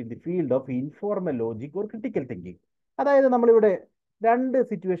carried out in the field of informal logic or critical thinking. അതായത് നമ്മളിവിടെ രണ്ട്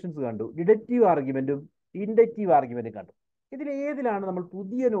സിറ്റുവേഷൻസ് കണ്ടു, ഡിഡക്റ്റീവ് ആർഗ്യുമെന്റും ഇൻഡക്റ്റീവ് ആർഗ്യുമെന്റും കണ്ടു. ഇതിൽ ഏതിലാണ് നമ്മൾ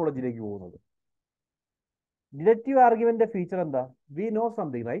പുതിയ നോളജിലേക്ക് പോകുന്നത്? ഡിഡക്റ്റീവ് ആർഗ്യുമെന്റിന്റെ ഫീച്ചർ എന്താ? We know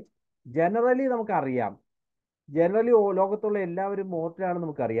something, right? Generally നമുക്കറിയാം, ജനറലി ലോകത്തുള്ള എല്ലാവരും മോർട്ടലാണെന്ന്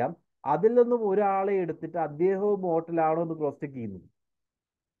നമുക്കറിയാം. അതിൽ നിന്നും ഒരാളെ എടുത്തിട്ട് അദ്ദേഹവും മോർട്ടലാണോ എന്ന് ക്രോസ് ചെക്ക് ചെയ്യുന്നു.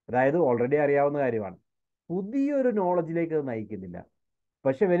 അതായത് ഓൾറെഡി അറിയാവുന്ന കാര്യമാണ്, പുതിയൊരു നോളജിലേക്ക് അത് നയിക്കുന്നില്ല.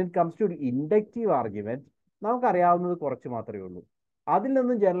 പക്ഷെ when it comes to inductive argument നമുക്കറിയാവുന്നത് കുറച്ച് മാത്രമേ ഉള്ളൂ. അതിൽ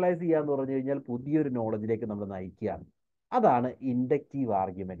നിന്നും ജനറലൈസ് ചെയ്യാന്ന് പറഞ്ഞു കഴിഞ്ഞാൽ പുതിയൊരു നോളജിലേക്ക് നമ്മൾ നയിക്കുകയാണ്. അതാണ് ഇൻഡക്റ്റീവ്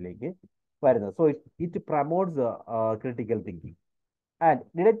ആർഗ്യുമെന്റിലേക്ക് വരുന്നത്. So it promotes critical thinking. And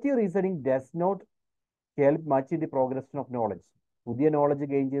deductive reasoning does not help much in the progression of knowledge. പുതിയ നോളജ്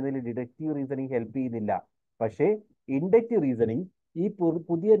ഗെയിൻ ചെയ്യുന്നതിൽ ഡിഡക്റ്റീവ് റീസണിങ് ഹെൽപ്പ് ചെയ്യുന്നില്ല. പക്ഷേ ഇൻഡക്റ്റീവ് റീസണിങ് ഈ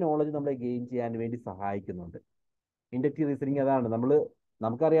പുതിയ നോളജ് നമ്മളെ ഗെയിൻ ചെയ്യാൻ വേണ്ടി സഹായിക്കുന്നുണ്ട്. ഇൻഡക്റ്റീവ് റീസണിങ് അതാണ്,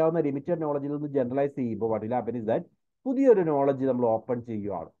 നമുക്കറിയാവുന്ന ലിമിറ്റഡ് നോളജിൽ നിന്ന് ജനറലൈസ് ചെയ്യുമ്പോൾ what will happen is that പുതിയൊരു നോളജ് നമ്മൾ ഓപ്പൺ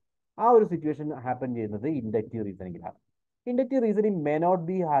ചെയ്യുകയാണ്. ആ ഒരു സിറ്റുവേഷൻ ഹാപ്പൻ ചെയ്യുന്നത് inductive റീസണിങ്ങിലാണ്. Inductive reasoning may not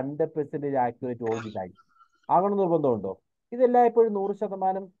be 100% accurate all the time. ആകണം നിർബന്ധമുണ്ടോ? ഇതെല്ലാം എപ്പോഴും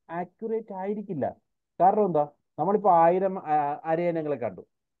 100% ആക്യുറേറ്റ് ആയിരിക്കില്ല. കാരണം എന്താ? നമ്മളിപ്പോൾ 1000 അരയന്നങ്ങളെ കണ്ടു.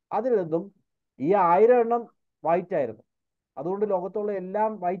 അതിൽ നിന്നും ഈ 1000 എണ്ണം വൈറ്റ് ആയിരുന്നു. അതുകൊണ്ട് ലോകത്തുള്ള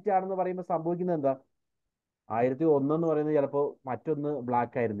എല്ലാം വൈറ്റ് ആണെന്ന് പറയുമ്പോൾ സംഭവിക്കുന്നത് എന്താ? 1001 എന്ന് പറയുന്നത് ചിലപ്പോൾ മറ്റൊന്ന്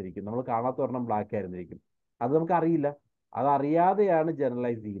ബ്ലാക്ക് ആയിരുന്നിരിക്കും, നമ്മൾ കാണാത്ത ഒരെണ്ണം ബ്ലാക്ക് ആയിരുന്നിരിക്കും. അത് നമുക്ക് അറിയില്ല, അതറിയാതെയാണ്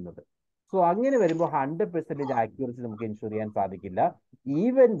ജനറലൈസ് ചെയ്യുന്നത്. സോ അങ്ങനെ വരുമ്പോൾ 100% ആക്യുറസി നമുക്ക് എൻഷുർ ചെയ്യാൻ സാധിക്കില്ല.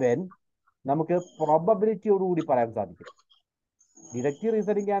 ഈവൻ വെൻ നമുക്ക് പ്രോബബിലിറ്റിയോടുകൂടി പറയാൻ സാധിക്കും. ഡിഡക്റ്റീവ്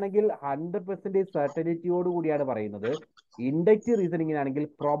റീസണിംഗ് ആണെങ്കിൽ 100% സെർട്ടനിറ്റിയോട് കൂടിയാണ് പറയുന്നത്. ഇൻഡക്റ്റീവ് റീസണിംഗ് ആണെങ്കിൽ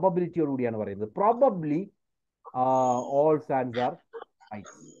പ്രോബബിലിറ്റിയോട് കൂടിയാണ് പറയുന്നത്. Probably all sans are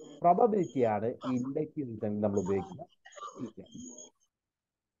right. പ്രോബബിലിറ്റിയാണ് inductive reasoning നമ്മൾ ഉപയോഗിക്കുക.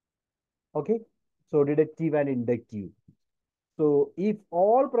 Okay, so deductive and inductive. So if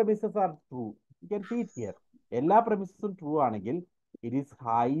all premises are true, you can see it here. എല്ലാ premises ട്രൂ ആണെങ്കിൽ ഇറ്റ് ഈസ്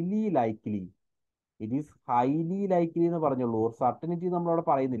ഹൈലി ലൈക്ലി, എന്ന് പറഞ്ഞുള്ളൂ. Or certainty നമ്മളവിടെ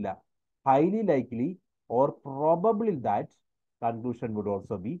പറയുന്നില്ല. Highly likely or probable that conclusion would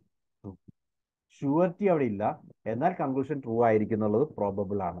also be true. Surety അവിടെ ഇല്ല, എന്നാൽ conclusion true ആയിരിക്കും എന്നുള്ളത്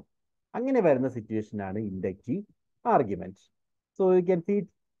പ്രോബബിൾ ആണ്. അങ്ങനെ വരുന്ന സിറ്റുവേഷനാണ് inductive argument. So you can see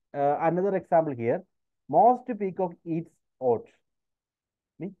another example here. Most peacock Eats ഓട്ട്.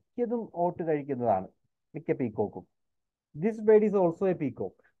 മിക്കതും ഓട്ട് കഴിക്കുന്നതാണ്, മിക്ക പീക്കോക്കും. This bird is also A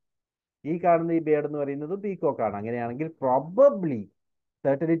peacock. ഈ കാണുന്ന ഈ ബേർഡ് എന്ന് പറയുന്നത് പീകോക്ക് ആണ്. അങ്ങനെയാണെങ്കിൽ പ്രോബബ്ലി,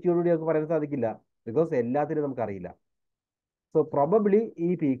 സെർട്ടനിറ്റിയോടുകൂടി നമുക്ക് പറയാൻ സാധിക്കില്ല, ബിക്കോസ് എല്ലാത്തിനും നമുക്കറിയില്ല. സോ പ്രോബബ്ലി ഈ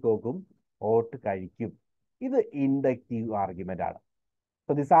പീകോക്കും ഓട്ട് കഴിക്കും. ഇത് ഇൻഡക്റ്റീവ് ആർഗ്യുമെന്റ് ആണ്.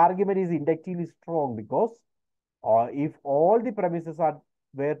 So this argument is ഇൻഡക്റ്റീവ്ലി strong because if all the premises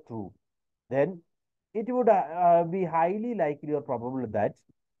were true, then it would be highly likely or probable that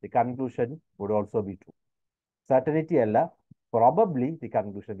the conclusion would also be true. Certainty അല്ല, probably the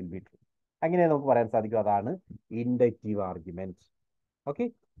conclusion will be true. അങ്ങനെ നമുക്ക് പറയാൻ സാധിക്കും. അതാണ് inductive argument. Okay.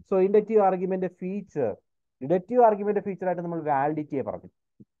 So inductive argument feature, deductive argument feature ആയിട്ട് നമ്മൾ വാലിഡിറ്റിയെ പറഞ്ഞു.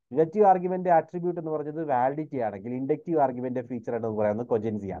 Deductive argument attribute എന്ന് പറഞ്ഞത് വാലിഡിറ്റി ആണെങ്കിൽ, ഇൻഡക്റ്റീവ് ആർഗ്യുമെന്റ് ഫീച്ചർ ആയിട്ട് പറയുന്നത്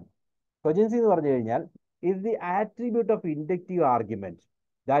കൊജൻസി ആണ്. കൊജൻസി എന്ന് പറഞ്ഞു കഴിഞ്ഞാൽ is the attribute of inductive argument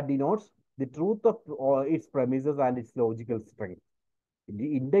that denotes the truth of its premises and its logical strength.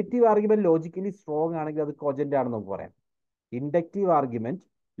 Inductive argument logically strong ആണെങ്കിൽ അത് കൊജന്റ് ആണെന്ന് നമുക്ക് പറയാം. ഇൻഡക്റ്റീവ് ആർഗ്യുമെന്റ്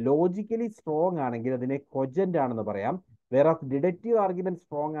ലോജിക്കലി സ്ട്രോങ് ആണെങ്കിൽ അതിനെ കൊജന്റ് ആണെന്ന് പറയാം. വേറെ ഡിഡക്റ്റീവ് ആർഗ്യുമെന്റ്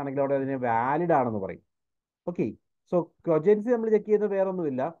സ്ട്രോങ് ആണെങ്കിൽ അവിടെ അതിനെ വാലിഡ് ആണെന്ന് പറയും. ഓക്കെ. സോ കൊജൻസി നമ്മൾ ചെക്ക് ചെയ്യുന്നത് വേറെ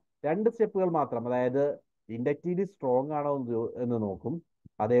ഒന്നുമില്ല, 2 സ്റ്റെപ്പുകൾ മാത്രം. അതായത് ഇൻഡക്റ്റീവ്ലി സ്ട്രോങ് ആണോ എന്ന് നോക്കും,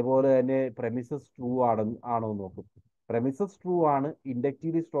 അതേപോലെ തന്നെ പ്രെമിസസ് ട്രൂ ആണോ എന്ന് നോക്കും. പ്രെമിസസ് ട്രൂ ആണ്,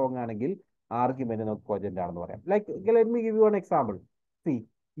 ഇൻഡക്റ്റീവ്ലി സ്ട്രോങ് ആണെങ്കിൽ ആർഗ്യുമെന്റ് നമുക്ക് കൊജന്റ് ആണെന്ന് പറയാം. Like let me give you an example. C,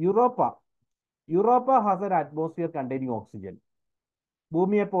 Europa has an atmosphere containing oxygen.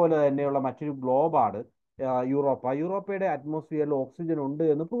 ഭൂമിയെ പോലെ തന്നെയുള്ള മറ്റൊരു ഗ്ലോബാണ് യൂറോപ്പ. യൂറോപ്പയുടെ അറ്റ്മോസ്ഫിയറിൽ ഓക്സിജൻ ഉണ്ട്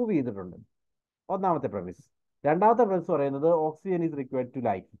എന്ന് പ്രൂവ് ചെയ്തിട്ടുണ്ട്. ഒന്നാമത്തെ പ്രമിസ്. രണ്ടാമത്തെ പ്രമിസ് പറയുന്നത് oxygen is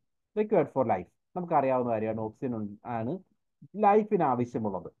required for life. നമുക്കറിയാവുന്ന കാര്യമാണ്, ഓക്സിജൻ ആണ് ലൈഫിന്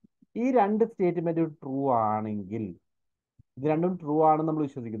ആവശ്യമുള്ളത്. ഈ 2 സ്റ്റേറ്റ്മെന്റ് ട്രൂ ആണെങ്കിൽ, ഇത് രണ്ടും ട്രൂ ആണെന്ന് നമ്മൾ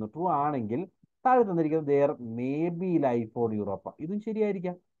വിശ്വസിക്കുന്നു, ട്രൂ ആണെങ്കിൽ താഴെ തന്നിരിക്കുന്നത് there may be life on Europa, ഇതും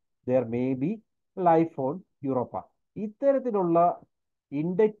ശരിയായിരിക്കാം. There may be life on Europa. ഇത്തരത്തിലുള്ള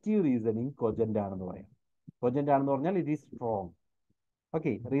ഇൻഡക്റ്റീവ് റീസണിങ് കൊജന്റ് ആണെന്ന് പറയാം. കൊജന്റ് ആണെന്ന് പറഞ്ഞാൽ it is strong.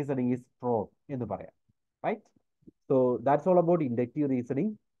 Okay, reasoning is strong എന്ന് പറയാം. Right. So that's all about inductive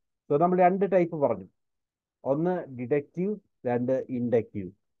reasoning. So നമ്മൾ 2 ടൈപ്പ് പറഞ്ഞു. ഒന്ന് ഡിഡക്റ്റീവ്, 2 ഇൻഡക്റ്റീവ്.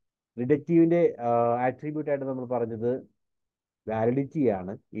 ഡിഡക്റ്റീവിന്റെ ആട്രിബ്യൂട്ട് ആയിട്ട് നമ്മൾ പറഞ്ഞത് വാലിഡിറ്റി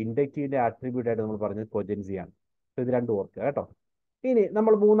ആണ്. ഇൻഡക്റ്റീവിന്റെ ആട്രിബ്യൂട്ട് ആയിട്ട് നമ്മൾ പറഞ്ഞത് കൊജൻസി ആണ്. ഇത് രണ്ടും ഓർക്കുക കേട്ടോ. ഇനി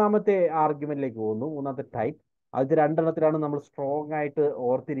നമ്മൾ മൂന്നാമത്തെ ആർഗ്യുമെന്റിലേക്ക് പോകുന്നു. മൂന്നാമത്തെ ടൈപ്പ്. അതിൽ 2 നമ്മൾ സ്ട്രോങ് ആയിട്ട്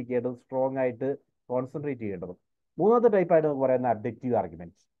ഓർത്തിരിക്കേണ്ടതും സ്ട്രോങ് ആയിട്ട് കോൺസെൻട്രേറ്റ് ചെയ്യേണ്ടതും. മൂന്നാമത്തെ ടൈപ്പായിട്ട് നമുക്ക് പറയുന്ന അബ്ഡക്റ്റീവ്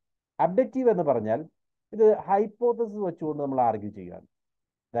ആർഗ്യുമെന്റ്. അബ്ഡക്റ്റീവ് എന്ന് പറഞ്ഞാൽ ഇത് ഹൈപ്പോത്തസിസ് വെച്ചുകൊണ്ട് നമ്മൾ ആർഗ്യൂ ചെയ്യുകയാണ്.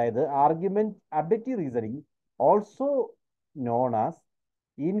 അതായത് abductive reasoning, also known as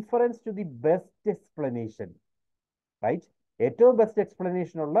inference to the best explanation. Right. ഏറ്റവും ബെസ്റ്റ്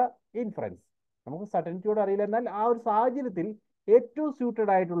എക്സ്പ്ലനേഷൻ ഉള്ള ഇൻഫറൻസ്. നമുക്ക് സർട്ടനിറ്റിയോട് അറിയില്ല, എന്നാൽ ആ ഒരു സാഹചര്യത്തിൽ ഏറ്റവും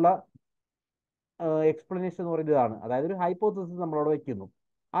സ്യൂട്ടഡ് ആയിട്ടുള്ള എക്സ്പ്ലനേഷൻ എന്ന് പറയുന്നതാണ്. അതായത് ഒരു ഹൈപ്പോത്തസിസ് നമ്മളോട് വയ്ക്കുന്നു,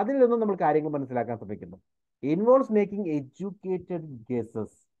 അതിൽ നിന്നും നമ്മൾ കാര്യങ്ങൾ മനസ്സിലാക്കാൻ ശ്രമിക്കുന്നു. Involves making educated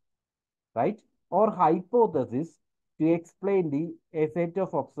ഗെസസ്, right, or hypothesis to explain A set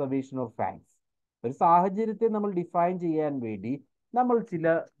of observation or facts. ഒരു സാഹചര്യത്തെ നമ്മൾ ഡിഫൈൻ ചെയ്യാൻ വേണ്ടി നമ്മൾ ചില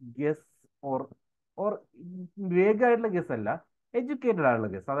ഗെസ് ഓർ വേഗമായിട്ടുള്ള ഗെസ് അല്ല, എഡ്യൂക്കേറ്റഡ് ആയിട്ടുള്ള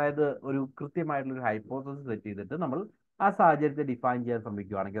ഗെസ്, അതായത് ഒരു കൃത്യമായിട്ടുള്ള ഒരു ഹൈപ്പോത്തസിസ് സെറ്റ് ചെയ്തിട്ട് നമ്മൾ ആ സാഹചര്യത്തെ ഡിഫൈൻ ചെയ്യാൻ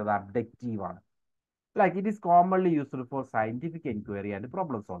ശ്രമിക്കുകയാണെങ്കിൽ അത് അബ്ഡക്റ്റീവ് ആണ്. Like it is commonly used for scientific inquiry and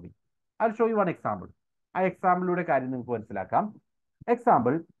problem solving. I'll show you one example. ആ എക്സാമ്പിളിലൂടെ കാര്യം നിങ്ങൾക്ക് മനസ്സിലാക്കാം.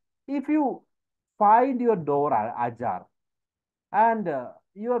 Example, if you find your door അജാർ and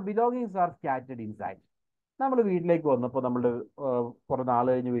your belongings R scattered inside. നമ്മൾ വീട്ടിലേക്ക് വന്നപ്പോൾ നമ്മളുടെ കുറേ നാൾ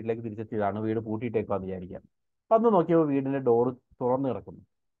കഴിഞ്ഞ് വീട്ടിലേക്ക് തിരിച്ചെത്തിയതാണ്, വീട് പൂട്ടിയിട്ടേക്കാന്ന് വിചാരിക്കാം. വന്ന് നോക്കിയപ്പോൾ വീടിൻ്റെ ഡോറ് തുറന്നു കിടക്കുന്നു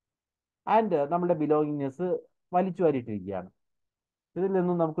ആൻഡ് നമ്മുടെ ബിലോങ്ങിങ്സ് വലിച്ചു വാരിയിട്ടിരിക്കുകയാണ്. ഇതിൽ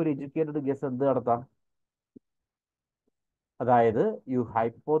നിന്നും നമുക്കൊരു എഡ്യൂക്കേറ്റഡ് ഗസ് എന്ത് നടത്താം? അതായത് U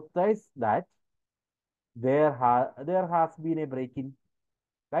ഹൈപ്പോത്തൈസ് that there has been a break in,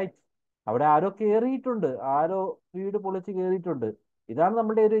 right. അവിടെ ആരോ കയറിയിട്ടുണ്ട്, ആരോ വീട് പൊളിച്ച് കയറിയിട്ടുണ്ട്. ഇതാണ്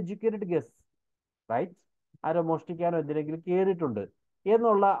നമ്മുടെ ഒരു എഡ്യൂക്കേറ്റഡ് ഗസ്, റൈറ്റ്. ആരോ മോഷ്ടിക്കാനോ എന്തിനെങ്കിലും കയറിയിട്ടുണ്ട്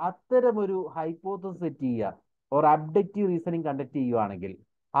എന്നുള്ള അത്തരം ഒരു ഹൈപ്പോത്തസിസ് സെറ്റ് ചെയ്യുക, ഓർ അബ്ഡക്റ്റീവ് റീസണിങ് കണ്ടക്ട് ചെയ്യുകയാണെങ്കിൽ,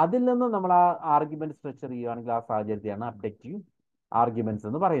 അതിൽ നിന്ന് നമ്മൾ ആ ആർഗ്യുമെന്റ് സ്ട്രക്ചർ ചെയ്യുകയാണെങ്കിൽ ആ സാഹചര്യത്തെയാണ് അബ്ഡക്റ്റീവ് ആർഗ്യുമെന്റ്സ്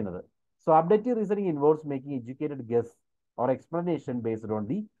എന്ന് പറയുന്നത്. So abductive reasoning involves making educated guess or explanation based on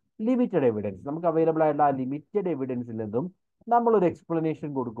the limited evidence. നമുക്ക് അവൈലബിൾ ആയിട്ടുള്ള ആ ലിമിറ്റഡ് എവിഡൻസിൽ നിന്നും നമ്മളൊരു എക്സ്പ്ലനേഷൻ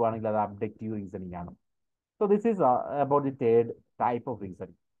കൊടുക്കുകയാണെങ്കിൽ അത് അബ്ഡക്റ്റീവ് റീസണിങ് ആണ്. So this is about the third type of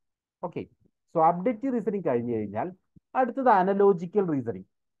reasoning. Okay, so abductive reasoning കഴിഞ്ഞു കഴിഞ്ഞാൽ അടുത്തത് അനലോജിക്കൽ റീസണിങ്.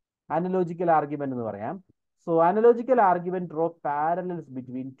 അനലോജിക്കൽ ആർഗ്യുമെന്റ് എന്ന് പറയാം. So അനലോജിക്കൽ argument draw parallels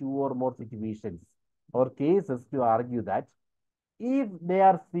between two or more situations or cases to argue that if they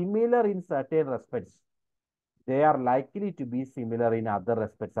are similar in certain respects, they are likely to be similar in other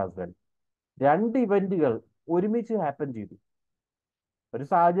respects as well. രണ്ട് ഇവന്റുകൾ ഒരുമിച്ച് happen ചെയ്തു. ഒരു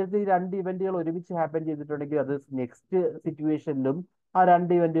സാഹചര്യത്തിൽ രണ്ട് ഇവന്റുകൾ ഒരുമിച്ച് happen ചെയ്തിട്ടുണ്ടെങ്കിൽ അത് നെക്സ്റ്റ് സിറ്റുവേഷനിലും ആ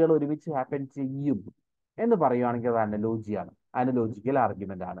രണ്ട് ഇവന്റുകൾ ഒരുമിച്ച് ഹാപ്പൻ ചെയ്യും എന്ന് പറയുകയാണെങ്കിൽ അത് അനലോജിയാണ്, അനലോജിക്കൽ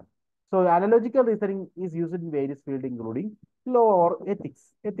ആർഗ്യുമെന്റ് ആണ്. So അനലോജിക്കൽ reasoning is used in various field including law or ethics.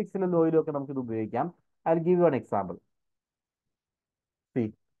 എത്തിക്സിലും ലോയിലും ഒക്കെ നമുക്ക് ഇത് ഉപയോഗിക്കാം. I will give you an example. See,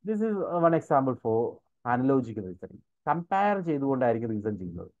 this is one example for analogical reasoning. Compare ചെയ്തുകൊണ്ടായിരിക്കും reason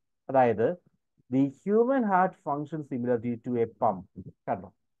ചെയ്യുന്നത്. അതായത് the human heart function similarly to A pump. കണ്ടോ,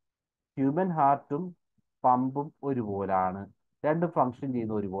 human ഹാർട്ടും പമ്പും ഒരുപോലാണ്, രണ്ടും function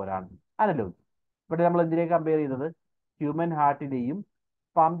ചെയ്യുന്ന ഒരുപോലാണ്. Analogy. ഇവിടെ നമ്മൾ എന്തിനെ കമ്പയർ ചെയ്തത്? ഹ്യൂമൻ ഹാർട്ടിനെയും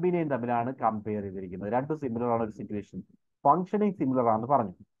പമ്പിനെയും തമ്മിലാണ് കമ്പയർ ചെയ്തിരിക്കുന്നത്. രണ്ടും സിമിലർ ആണ് ഒരു സിറ്റുവേഷൻ, ഫങ്ഷനിങ് സിമിലർ ആണെന്ന്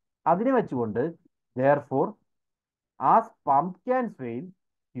പറഞ്ഞു. അതിനെ വെച്ചുകൊണ്ട് therefore as pump can fail,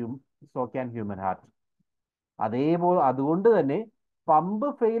 so can human heart. അതേപോലെ അതുകൊണ്ട് തന്നെ പമ്പ്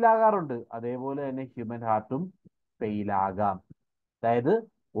ഫെയിൽ ആകാറുണ്ട്, അതേപോലെ തന്നെ ഹ്യൂമൻ ഹാർട്ടും ഫെയിൽ ആകാം. അതായത്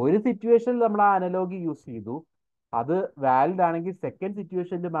ഒരു സിറ്റുവേഷനിൽ നമ്മൾ ആ അനലോഗി യൂസ് ചെയ്തു, അത് വാലിഡ് ആണെങ്കിൽ സെക്കൻഡ്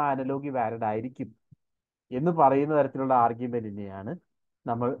സിറ്റുവേഷനിലും ആ അനലോഗി വാലിഡ് ആയിരിക്കും എന്ന് പറയുന്ന തരത്തിലുള്ള ആർഗ്യുമെന്റിനെയാണ്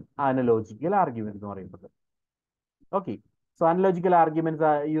നമ്മൾ അനലോജിക്കൽ ആർഗ്യുമെന്റ് എന്ന് പറയുന്നത്. Okay, so അനലോജിക്കൽ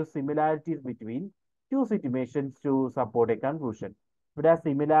arguments use similarities between two situations to support A conclusion. ഇവിടെ ആ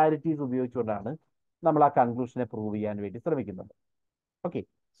സിമിലാരിറ്റീസ് ഉപയോഗിച്ചുകൊണ്ടാണ് നമ്മൾ ആ കൺക്ലൂഷനെ പ്രൂവ് ചെയ്യാൻ വേണ്ടി ശ്രമിക്കുന്നത്. Okay,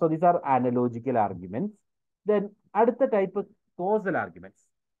 so these are അനലോജിക്കൽ arguments. Then അടുത്ത type causal arguments.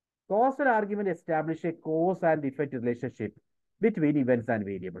 Causal argument establish A cause and effect relationship between events and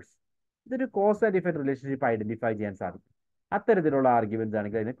variables. ഇതൊരു cause and effect relationship identify ചെയ്യാൻ സാധിക്കും. അത്തരത്തിലുള്ള ആർഗ്യുമെന്റ്സ്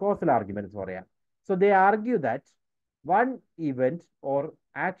ആണെങ്കിൽ അതിന് കോസൽ ആർഗ്യുമെന്റ്സ് പറയാം. So they argue that one event or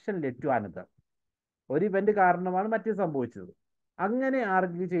action led to another. ഒരു event കാരണമാണ് മറ്റേ സംഭവിച്ചത്, അങ്ങനെ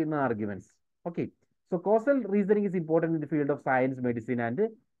ആർഗ്യൂ ചെയ്യുന്ന arguments. Okay, so causal reasoning is important in the field of science, medicine and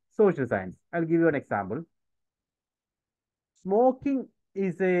social science. I will give you an example. Smoking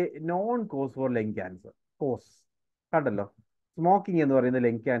is A non cos four lung cancer. Cos കണ്ടല്ലോ, smoking എന്ന് പറയുന്നത്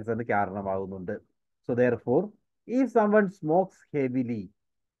lung ക്യാൻസറിന് കാരണമാകുന്നുണ്ട്. So therefore if someone smokes heavily,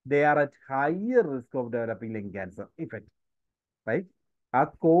 they are at higher risk of developing lung cancer effect. Right? ആ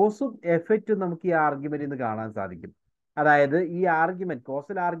കോസും എഫക്റ്റും നമുക്ക് ഈ ആർഗ്യുമെന്റിൽ നിന്ന് കാണാൻ സാധിക്കും. അതായത് ഈ ആർഗ്യുമെന്റ്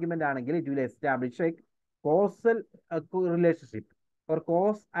കോസൽ ആർഗ്യുമെന്റ് ആണെങ്കിൽ it will establish A causal relationship or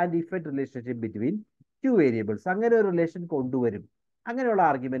cause and effect relationship between two variables. അങ്ങനെ ഒരു റിലേഷൻ കൊണ്ടുവരും. അങ്ങനെയുള്ള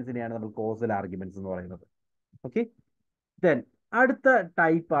ആർഗ്യുമെന്റ്സിനെയാണ് നമ്മൾ കോസൽ ആർഗ്യുമെന്റ്സ് എന്ന് പറയുന്നത്. ഓക്കെ, ദെൻ അടുത്ത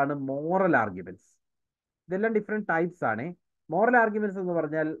ടൈപ്പ് ആണ് മോറൽ ആർഗ്യുമെന്റ്സ്. ഇതെല്ലാം ഡിഫറെന്റ് ടൈപ്സ് ആണ്. മോറൽ ആർഗ്യുമെന്റ്സ് എന്ന്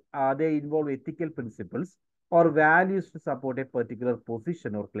പറഞ്ഞാൽ ദേ involve ethical principles or values to support A particular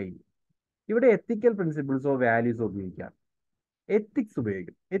position or claim. ഇവിടെ എത്തിക്കൽ പ്രിൻസിപ്പിൾസോ വാല്യൂസോ ഉപയോഗിക്കാം, എത്തിക്സ്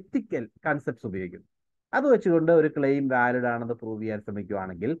ഉപയോഗിക്കും, എത്തിക്കൽ കൺസെപ്റ്റ്സ് ഉപയോഗിക്കും. അത് വെച്ചുകൊണ്ട് ഒരു ക്ലെയിം വാലിഡ് ആണെന്ന് പ്രൂവ് ചെയ്യാൻ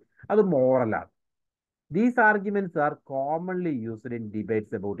ശ്രമിക്കുകയാണെങ്കിൽ അത് മോറലാണ്. These arguments are commonly used in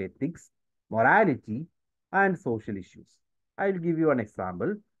debates about ethics, morality, and social issues. I will give you an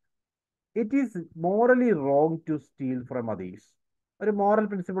example. It is morally wrong to steal from others. ഒരു moral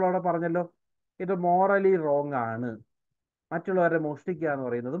principle അവിടെ പറഞ്ഞല്ലോ, ഇത് morally wrong ആണ്, മറ്റുള്ളവരെ മോഷ്ടിക്കുക എന്ന്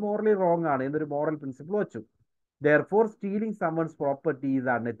പറയുന്നത് morally wrong ആണ് എന്നൊരു മോറൽ പ്രിൻസിപ്പിൾ വെച്ചു. Therefore stealing someone's property is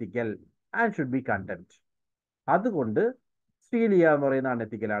unethical and should be condemned. അതുകൊണ്ട് സ്റ്റീൽ ചെയ്യുക എന്ന് പറയുന്ന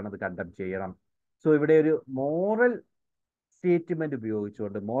അൺഎത്തിക്കലാണ്, അത് കണ്ടം ചെയ്യണം. സോ ഇവിടെ ഒരു മോറൽ സ്റ്റേറ്റ്മെന്റ്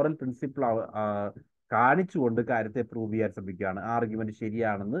ഉപയോഗിച്ചുകൊണ്ട് മോറൽ പ്രിൻസിപ്പിൾ കാണിച്ചുകൊണ്ട് കാര്യത്തെ പ്രൂവ് ചെയ്യാൻ ശ്രമിക്കുകയാണ്, ആർഗ്യുമെന്റ്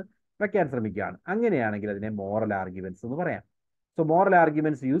ശരിയാണെന്ന് വെക്കാൻ ശ്രമിക്കുകയാണ്. അങ്ങനെയാണെങ്കിൽ അതിനെ മോറൽ ആർഗ്യുമെന്റ്സ് എന്ന് പറയാം. So moral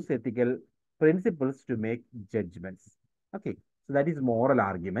arguments use ethical principles to make judgements. Okay, so that is moral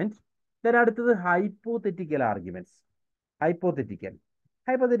argument. Then അടുത്തത് hypothetical arguments.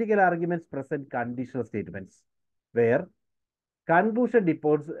 Hypothetical arguments present conditional statements where conclusion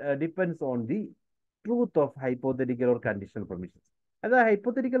depends on the truth of hypothetical or conditional permissions. അതായത്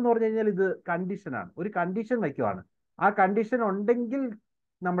hypothetical എന്ന് പറഞ്ഞു കഴിഞ്ഞാൽ ഇത് കണ്ടീഷനാണ്, ഒരു condition വയ്ക്കുവാണ്. ആ condition ഉണ്ടെങ്കിൽ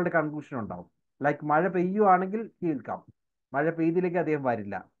നമ്മളുടെ കൺക്ലൂഷൻ ഉണ്ടാവും. ലൈക്ക് മഴ പെയ്യുവാണെങ്കിൽ കേൾക്കാം, മഴ പെയ്തില്ലെങ്കിൽ അദ്ദേഹം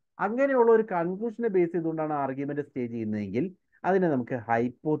വരില്ല. അങ്ങനെയുള്ള ഒരു കൺക്ലൂഷനെ ബേസ് ചെയ്തുകൊണ്ടാണ് ആർഗ്യുമെന്റ് സ്റ്റേ ചെയ്യുന്നതെങ്കിൽ അതിനെ നമുക്ക്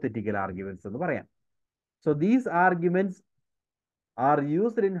ഹൈപ്പോതെറ്റിക്കൽ ആർഗ്യുമെന്റ്സ് എന്ന് പറയാം. So these arguments are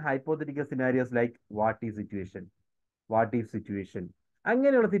used in hypothetical scenarios like what if situation.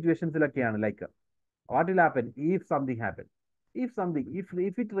 അങ്ങനെയുള്ള സിറ്റുവേഷൻസിലൊക്കെയാണ് like what will happen if something happen, if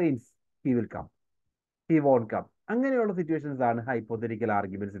it rains he will come, he won't come. അങ്ങനെയുള്ള situations ആണ് hypothetical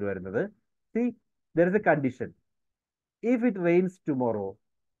ആർഗ്യുമെന്റ്സിൽ വരുന്നത്. C, there is A condition. If it rains tomorrow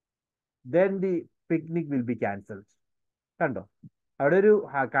then the picnic will be cancelled. കണ്ടോ, അവിടെ ഒരു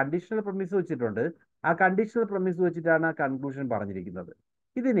conditional promise വെച്ചിട്ടുണ്ട്. ആ conditional promise വെച്ചിട്ടാണ് ആ കൺക്ലൂഷൻ പറഞ്ഞിരിക്കുന്നത്.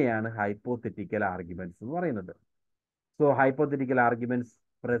 ഇതിനെയാണ് ഹൈപ്പോത്തറ്റിക്കൽ ആർഗ്യുമെന്റ്സ് എന്ന് പറയുന്നത്. So hypothetical arguments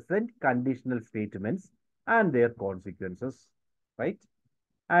present conditional statements and their consequences, right?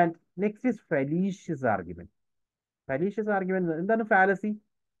 And next is fallacious argument. Fallacious argument എന്താണ് ഫാലസി?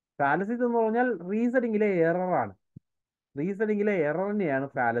 ഫാലസി എന്ന് പറഞ്ഞാൽ റീസണിങ്ങിലെ എററാണ്. റീസണിങ്ങിലെ എററിനെയാണ്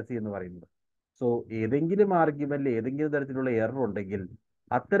ഫാലസി എന്ന് പറയുന്നത്. സോ ഏതെങ്കിലും ആർഗ്യുമെന്റിൽ ഏതെങ്കിലും തരത്തിലുള്ള എറർ ഉണ്ടെങ്കിൽ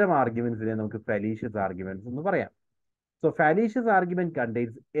അത്തരം ആർഗ്യുമെന്റ്സിനെ നമുക്ക് ഫാലീഷ്യസ് ആർഗ്യുമെന്റ്സ് എന്ന് പറയാം. So ഫാലീഷ്യസ് argument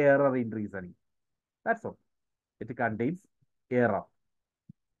contains error in reasoning. That's all. It contains error,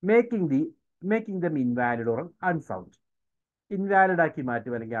 making them invalid or unsound. Invalid ആക്കി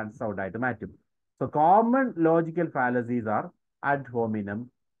മാറ്റും, അല്ലെങ്കിൽ അൺസൗണ്ട് ആയിട്ട് മാറ്റും. So common logical fallacies R add ഹോമിനം,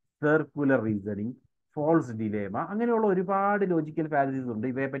 circular reasoning, false dilemma. അങ്ങനെയുള്ള ഒരുപാട് ലോജിക്കൽ ഫാലസീസ് ഉണ്ട്.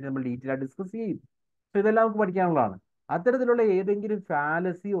 ഇവയെ പറ്റി നമ്മൾ ഡീറ്റെയിൽ ആയിട്ട് ഡിസ്കസ് ചെയ്യും. സോ ഇതെല്ലാം നമുക്ക് പഠിക്കാനുള്ളതാണ്. അത്തരത്തിലുള്ള ഏതെങ്കിലും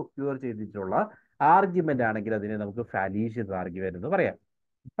ഫാലസി ഒക്യൂർ ചെയ്തിട്ടുള്ള ആർഗ്യുമെന്റ് ആണെങ്കിൽ അതിനെ നമുക്ക് ഫാലീഷ്യസ് ആർഗ്യുമെന്റ് എന്ന് പറയാം.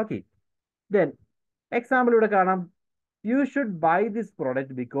 ഓക്കെ, ദെൻ എക്സാമ്പിൾ ഇവിടെ കാണാം. You should by this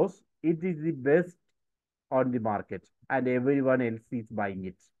product because it is the best on the market and every one else is buying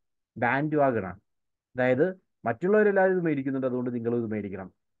it. Band വാഗണാണ്. അതായത് മറ്റുള്ളവരെല്ലാവരും ഇത് മേടിക്കുന്നുണ്ട്, അതുകൊണ്ട് നിങ്ങളും ഇത് മേടിക്കണം.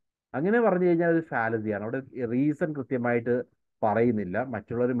 അങ്ങനെ പറഞ്ഞു കഴിഞ്ഞാൽ ഒരു ഫാലസിയാണ്. അവിടെ റീസൺ കൃത്യമായിട്ട് പറയുന്നില്ല.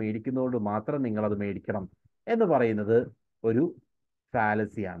 മറ്റുള്ളവർ മേടിക്കുന്നതുകൊണ്ട് മാത്രം നിങ്ങളത് മേടിക്കണം എന്ന് പറയുന്നത് ഒരു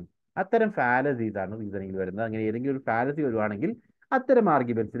ഫാലസിയാണ്. അത്തരം ഫാലസീസ് ആണ് റീസണിങ്ങിൽ വരുന്നത്. അങ്ങനെ ഏതെങ്കിലും ഒരു ഫാലസി വരുവാണെങ്കിൽ അത്തരം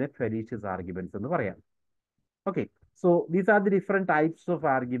ആർഗ്യുമെന്റ്സിനെ ഫെലീഷ്യസ് ആർഗ്യുമെന്റ്സ് എന്ന് പറയാം. Okay, so these are the different types of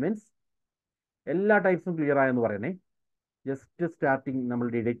arguments. എല്ലാ ടൈപ്സും ക്ലിയർ ആയെന്ന് പറയണേ. ജസ്റ്റ് സ്റ്റാർട്ടിങ് നമ്മൾ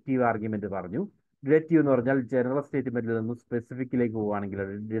ഡിഡക്റ്റീവ് ആർഗ്യുമെന്റ് പറഞ്ഞു. ഡിഡക്റ്റീവ് എന്ന് പറഞ്ഞാൽ ജനറൽ സ്റ്റേറ്റ്മെന്റിൽ നിന്നും സ്പെസിഫിക്കിലേക്ക് പോവുകയാണെങ്കിൽ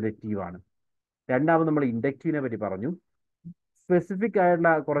അത് ഡിഡക്റ്റീവ് ആണ്. രണ്ടാമത് നമ്മൾ ഇൻഡക്റ്റീവിനെ പറ്റി പറഞ്ഞു. സ്പെസിഫിക്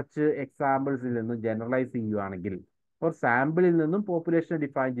ആയിട്ടുള്ള കുറച്ച് എക്സാമ്പിൾസിൽ നിന്നും ജനറലൈസ് ചെയ്യുകയാണെങ്കിൽ, ഒരു സാമ്പിളിൽ നിന്നും പോപ്പുലേഷനെ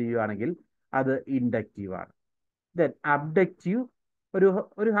ഡിഫൈൻ ചെയ്യുകയാണെങ്കിൽ അത് ഇൻഡക്റ്റീവ് ആണ്. ദെൻ അബ്ഡക്റ്റീവ്,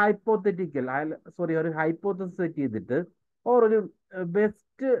 ഒരു ഹൈപ്പോത്തറ്റിക്കൽ ഒരു ഹൈപ്പോത്തസിസ് സെറ്റ് ചെയ്തിട്ട് ഒരു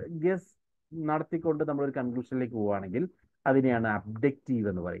ബെസ്റ്റ് ഗസ് നടത്തിക്കൊണ്ട് നമ്മൾ ഒരു കൺക്ലൂഷനിലേക്ക് പോവുകയാണെങ്കിൽ അതിനെയാണ് അബ്ഡക്റ്റീവ്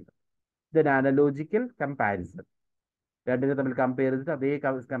എന്ന് പറയുന്നത്. ദെൻ അനലോജിക്കൽ കമ്പാരിസൺ, രണ്ടിനെ തമ്മിൽ കമ്പയർ ചെയ്തിട്ട് അതേ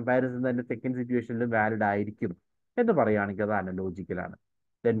കമ്പാരിസൺ തന്നെ സെക്കൻഡ് സിറ്റുവേഷനിലും വാലിഡ് ആയിരിക്കും എന്ന് പറയുകയാണെങ്കിൽ അത് അനലോജിക്കലാണ്.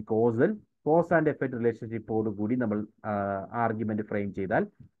 ദെൻ കോസ് ആൻഡ് എഫക്ട് റിലേഷൻഷിപ്പോട് കൂടി നമ്മൾ ആർഗ്യുമെന്റ് ഫ്രെയിം ചെയ്താൽ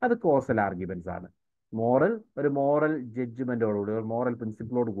അത് കോസൽ ആർഗ്യുമെന്റ്സ് ആണ്. ഒരു മോറൽ ജഡ്ജ്മെന്റോടുകൂടി, ഒരു മോറൽ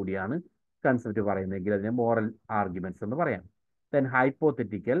പ്രിൻസിപ്പിളോട് കൂടിയാണ് കൺസെപ്റ്റ് പറയുന്നതെങ്കിൽ അതിനെ മോറൽ ആർഗ്യുമെന്റ്സ് എന്ന് പറയാം. Then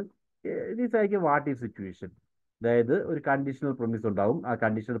hypothetical, it is what if situation. അതായത് ഒരു കണ്ടീഷണൽ പ്രൊമിസ് ഉണ്ടാവും. ആ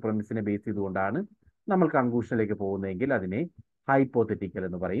കണ്ടീഷണൽ പ്രൊമിസിനെ ബേസ് ചെയ്തുകൊണ്ടാണ് നമ്മൾ കൺക്ലൂഷനിലേക്ക് പോകുന്നതെങ്കിൽ അതിനെ ഹൈപ്പോത്തറ്റിക്കൽ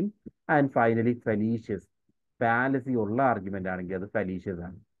എന്ന് പറയും. ആൻഡ് ഫൈനലി ഫെലീഷ്യസ്, ഫാലസി ഉള്ള ആർഗ്യുമെന്റ് ആണെങ്കിൽ അത് ഫെലീഷ്യസ്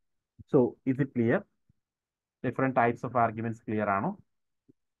ആണ്. So is it clear? Different types of arguments clear ആണോ?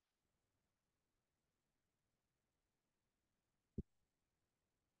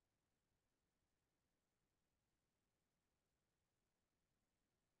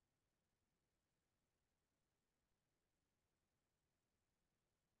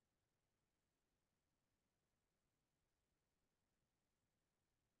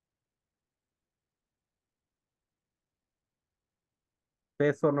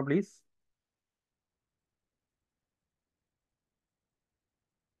 Yes or no, please?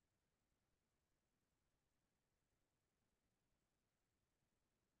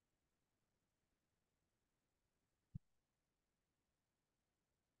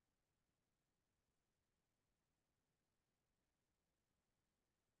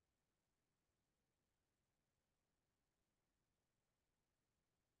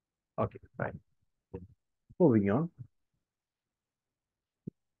 Okay, fine. Moving on.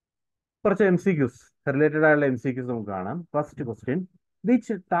 കുറച്ച് MCQs, റിലേറ്റഡ് ആയുള്ള MCQs നമുക്ക് കാണാം. First question,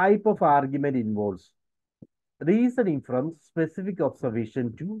 which type of argument involves reasoning from specific observation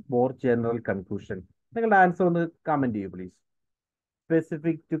to more general conclusion? നിങ്ങളുടെ answer ഒന്ന് comment ചെയ്യൂ please.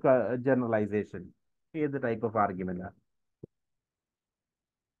 Specific to generalisation ഏത് type of argument ആണ്?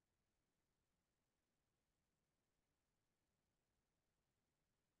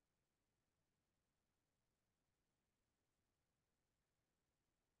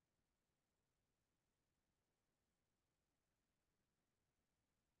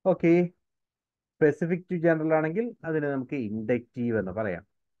 Okay, specific to general ആണെങ്കിൽ അതിനെ നമുക്ക് ഇൻഡക്റ്റീവ് എന്ന് പറയാം.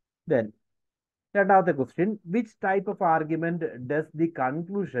 ദെൻ രണ്ടാമത്തെ question, which type of argument does the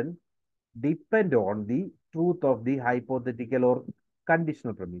conclusion depend on the truth of the hypothetical or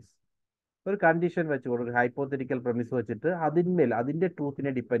conditional promise? ഒരു condition വെച്ചുകൊണ്ട് ഒരു ഹൈപ്പോത്തറ്റിക്കൽ പ്രമിസ് വെച്ചിട്ട് അതിന്മേൽ അതിന്റെ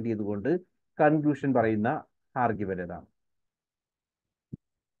ട്രൂത്തിനെ ഡിപ്പെൻഡ് ചെയ്തുകൊണ്ട് കൺക്ലൂഷൻ പറയുന്ന ആർഗ്യുമെന്റ് ഏതാണ്?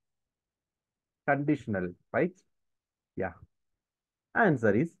 Conditional, right? Yeah,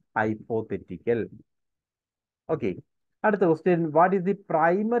 answer is hypothetical. Okay, അടുത്ത question. What is the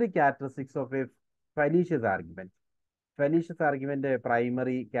primary characteristics of A ഫെലീഷ്യസ് argument? ഫെലീഷ്യസ് argument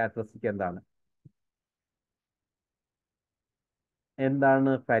primary characteristic എന്താണ്?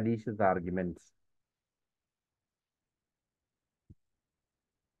 എന്താണ് ഫെലീഷ്യസ് argument?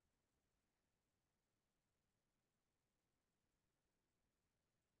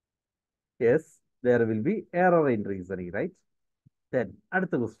 Yes, there will be error in reasoning, right? Then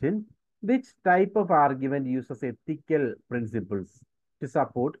അടുത്ത question. Which type of argument uses ethical principles to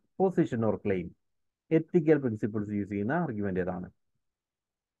support position or claim? Ethical principles use ചെയ്യുന്ന argument ഏതാണ്?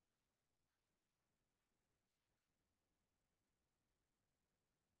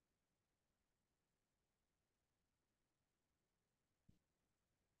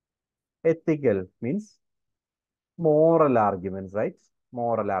 എത്തിക്കൽ means moral arguments, right?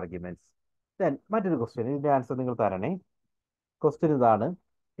 Moral arguments. Then മറ്റൊരു question, ഇതിന്റെ answer നിങ്ങൾ തരണേ. Question ഇതാണ്.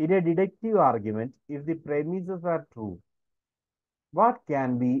 In A deductive argument, if the premisses are true, what can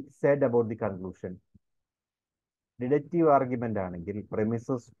be said about the conclusion? Deductive argument ആണെങ്കിൽ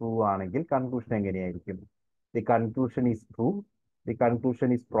premisses true ആണെങ്കിൽ conclusion എങ്ങനെയായിരിക്കും? The conclusion is true, the conclusion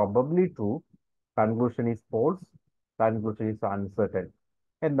is probably true, conclusion is false, conclusion is uncertain.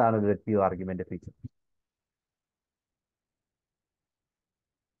 എന്താണ് deductive argument feature?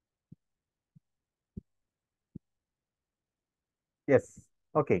 Yes,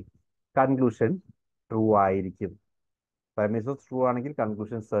 okay. Conclusion true ആയിരിക്കും. Premises true ആണെങ്കിൽ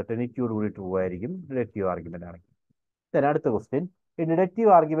conclusion സെർട്ടനിറ്റിയോട് കൂടി true ആയിരിക്കും deductive argument ആണെങ്കിൽ. Then അടുത്ത question. ഈ deductive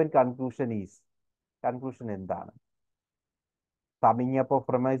argument conclusion എന്താണ്? Summing up of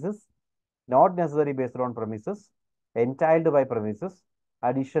premises, not necessary based on premises, എൻറ്റൈൽഡ് by premises,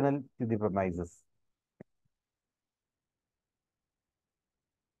 additional to the premises.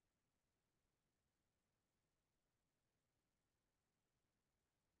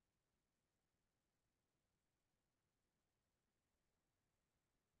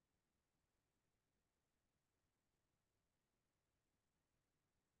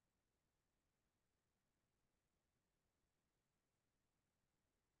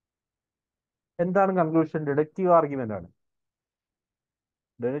 എന്താണ് conclusion? Deductive argument ആണ്.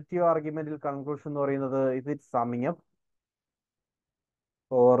 ഡിഡക്റ്റീവ് ആർഗ്യുമെന്റിൽ കൺക്ലൂഷൻ എന്ന് പറയുന്നത് is it summing up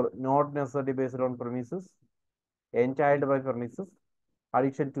or not necessary based on premises, എൻറ്റൈൽഡ് by premises,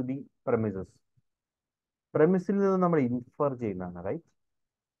 addition to the premises. പ്രമിസിൽ നിന്ന് നമ്മൾ infer ചെയ്യുന്നതാണ്, right?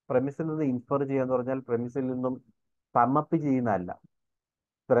 പ്രമിസിൽ നിന്ന് infer ചെയ്യാന്ന് പറഞ്ഞാൽ പ്രമിസിൽ നിന്നും സമ്മപ്പ് ചെയ്യുന്നതല്ല.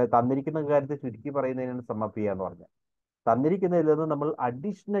 തന്നിരിക്കുന്ന കാര്യത്തെ ചുരുക്കി പറയുന്നതിനാണ് സമ്മപ്പ് ചെയ്യാന്ന് പറഞ്ഞത്. തന്നിരിക്കുന്നതിൽ നിന്ന് നമ്മൾ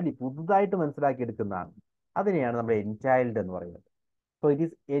അഡീഷണലി പുതുതായിട്ട് മനസ്സിലാക്കിയെടുക്കുന്നതാണ്. അതിനെയാണ് നമ്മൾ എൻറ്റൈൽഡ് എന്ന് പറയുന്നത്. So it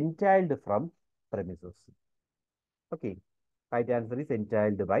is എൻറ്റൈൽഡ് from premises. Okay, right answer is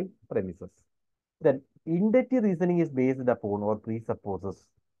എൻറ്റൈൽഡ് by premises. Then inductive reasoning is based upon or പ്രീസപ്പോസസ്.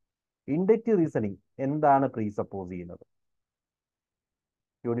 Inductive reasoning എന്താണ് പ്രീസപ്പോസ് ചെയ്യുന്നത്?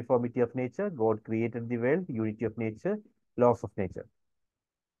 Uniformity of nature, God created the world, unity of nature, loss of nature.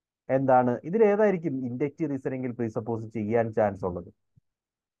 എന്താണ് ഇതിൽ ഏതായിരിക്കും inductive റീസണിങ്ങിൽ പ്രീസപ്പോസ് ചെയ്യാൻ chance ഉള്ളത്?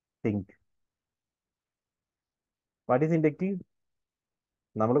 Think. What is inductive?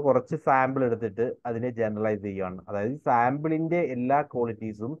 നമ്മൾ കുറച്ച് sample എടുത്തിട്ട് അതിനെ ജനറലൈസ് ചെയ്യുകയാണ്. അതായത് സാമ്പിളിന്റെ എല്ലാ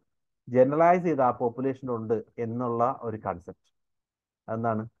ക്വാളിറ്റീസും ജനറലൈസ് ചെയ്ത് ആ പോപ്പുലേഷനുണ്ട് എന്നുള്ള ഒരു കൺസെപ്റ്റ്.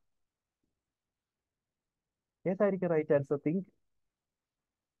 എന്താണ്? ഏതായിരിക്കും റൈറ്റ് ആൻസർ? തിങ്ക്.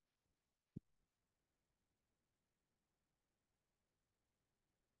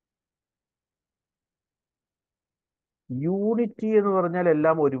 യൂണിറ്റി എന്ന് പറഞ്ഞാൽ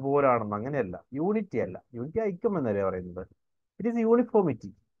എല്ലാം ഒരുപോലാണെന്ന്, അങ്ങനെയല്ല. യൂണിറ്റി അല്ല, യൂണിറ്റി ഐക്യം എന്നല്ലേ പറയുന്നത്. It is uniformity,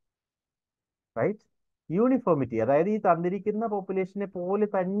 right? Uniformity, അതായത് ഈ തന്നിരിക്കുന്ന പോപ്പുലേഷനെ പോലെ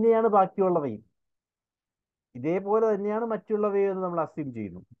തന്നെയാണ് ബാക്കിയുള്ളവയും, ഇതേപോലെ തന്നെയാണ് മറ്റുള്ളവയും എന്ന് നമ്മൾ അസ്യൂം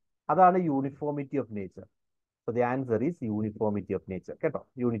ചെയ്യുന്നു. അതാണ് uniformity of nature. So the answer is uniformity of nature, കേട്ടോ,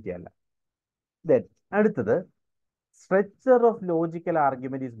 യൂണിറ്റി അല്ല. ദെൻ അടുത്തത്. Structure of logical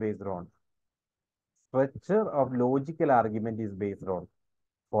argument is based on. Structure of logical argument is based on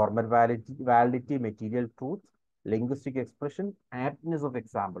formal validity, material truth, linguistic expression, aptness of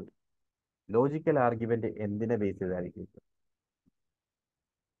example. Logical argument എന്തിനെ base ചെയ്തായിരിക്കും?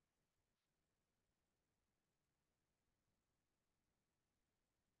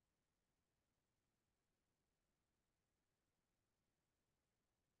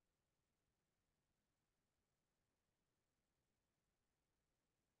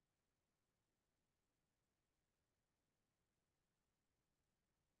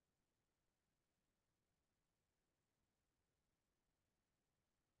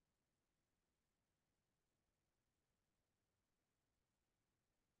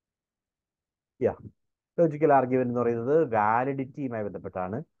 യാ, logical argument എന്ന് പറയുന്നത് വാലിഡിറ്റിയുമായി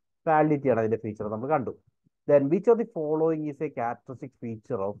ബന്ധപ്പെട്ടാണ്. വാലിഡിറ്റിയാണ് അതിന്റെ feature നമ്മൾ കണ്ടു. Then which of the following is A characteristic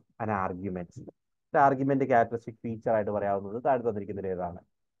feature of an argument? Argument characteristic feature ആയിട്ട് പറയാവുന്നത് താഴെ തന്നിരിക്കുന്നതിൽ ഏതാണ്?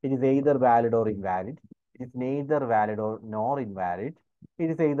 It is either valid or invalid, it is neither valid or nor invalid,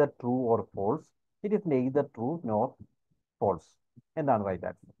 it is either true or false, it is neither true nor false. എന്താണ് right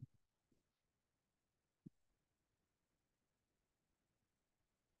answer?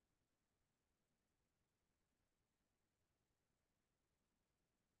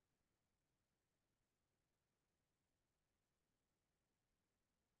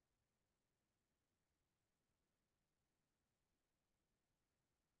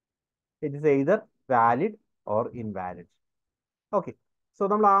 It is either valid or invalid. Okay, so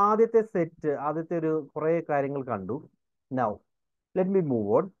നമ്മൾ ആദ്യത്തെ ഒരു കുറേ കാര്യങ്ങൾ കണ്ടു. Now let me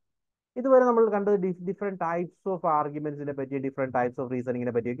move on. ഇതുവരെ നമ്മൾ കണ്ടത് ഡിഫറെന്റ് ടൈപ്സ് ഓഫ് ആർഗ്യുമെന്റ്സിനെ പറ്റി, ഡിഫറെന്റ് ടൈപ്സ് ഓഫ്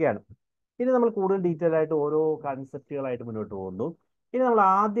റീസണിങ്ങിനെ പറ്റിയൊക്കെയാണ്. ഇനി നമ്മൾ കൂടുതൽ ഡീറ്റെയിൽ ആയിട്ട് ഓരോ കൺസെപ്റ്റുകളായിട്ട് മുന്നോട്ട് പോകുന്നു. ഇനി നമ്മൾ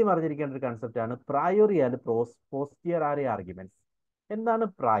ആദ്യം അറിഞ്ഞിരിക്കേണ്ട ഒരു കൺസെപ്റ്റ് ആണ് പ്രയോറി ആൻഡ് പോസ്റ്റിയറാറി ആർഗ്യുമെന്റ്സ്. എന്താണ്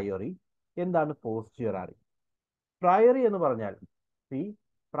പ്രയോറി, എന്താണ് പോസ്റ്റിയറാറി? പ്രയോറി എന്ന് പറഞ്ഞാൽ, C,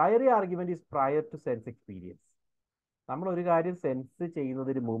 priori argument is prior to sense experience. നമ്മൾ ഒരു കാര്യം സെൻസ്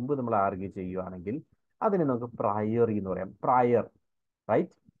ചെയ്യുന്നതിന് മുമ്പ് നമ്മൾ ആർഗ്യൂ ചെയ്യുകയാണെങ്കിൽ അതിനെ നമുക്ക് പ്രയോറി എന്ന് പറയാം. Prayer,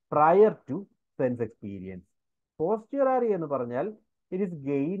 right, prior to sense experience. പോസ്റ്റുറാറി എന്ന് പറഞ്ഞാൽ it is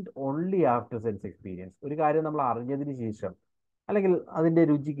gained only after sense experience. ഒരു കാര്യം നമ്മൾ അറിഞ്ഞതിന് ശേഷം, അല്ലെങ്കിൽ അതിന്റെ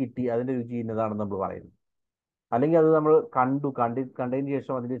രുചി കിട്ടി, അതിന്റെ രുചി ഇന്നതാണെന്ന് നമ്മൾ പറയുന്നു, അല്ലെങ്കിൽ അത് നമ്മൾ കണ്ടതിന്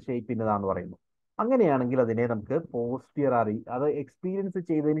ശേഷം അതിന്റെ ഷേപ്പ് ഇന്നതാണെന്ന് പറയുന്നു. അങ്ങനെയാണെങ്കിൽ അതിനെ നമുക്ക് പോസ്റ്റിയറാറി, അത് എക്സ്പീരിയൻസ്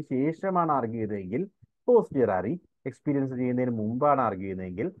ചെയ്തതിന് ശേഷമാണ് ആർഗ്യൂ ചെയ്തതെങ്കിൽ പോസ്റ്റിയറാറി, എക്സ്പീരിയൻസ് ചെയ്യുന്നതിന് മുമ്പാണ് ആർഗ്യൂ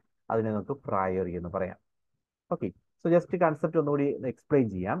ചെയ്യുന്നതെങ്കിൽ അതിനെ നമുക്ക് പ്രയോറി എന്ന് പറയാം. ഓക്കെ, സോ ജസ്റ്റ് കൺസെപ്റ്റ് ഒന്നുകൂടി എക്സ്പ്ലെയിൻ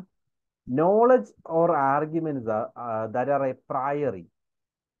ചെയ്യാം. Knowledge or arguments that are A priori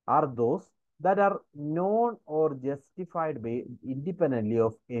are those that are known or justified by independently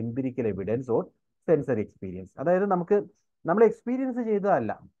of empirical evidence or sensory experience. അതായത് നമ്മൾ എക്സ്പീരിയൻസ്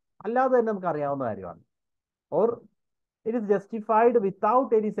ചെയ്തതല്ല, അല്ലാതെ തന്നെ നമുക്ക് അറിയാവുന്ന കാര്യമാണ്. Or it is justified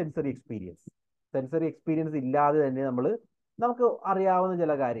without any sensory experience. Sensory experience ഇല്ലാതെ തന്നെ നമുക്ക് അറിയാവുന്ന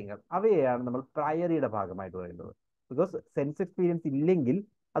ചില കാര്യങ്ങൾ, അവയെയാണ് നമ്മൾ പ്രയറിയുടെ ഭാഗമായിട്ട് പറയുന്നത്. ബിക്കോസ് സെൻസ് എക്സ്പീരിയൻസ് ഇല്ലെങ്കിൽ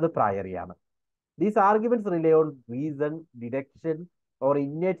അത് പ്രയറിയാണ്. These arguments rely on reason, deduction, or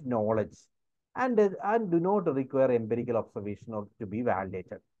innate knowledge, and do not require empirical observation or to be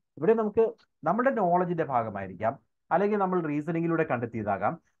validated. ഇവിടെ നമുക്ക് നമ്മുടെ നോളജിന്റെ ഭാഗമായിരിക്കാം, അല്ലെങ്കിൽ നമ്മൾ റീസണിങ്ങിലൂടെ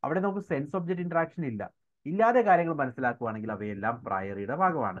കണ്ടെത്തിയതാകാം. അവിടെ നമുക്ക് സെൻസ് ഒബ്ജക്ട് ഇന്ററാക്ഷൻ ഇല്ലാതെ കാര്യങ്ങൾ മനസ്സിലാക്കുകയാണെങ്കിൽ അവയെല്ലാം പ്രയറിയുടെ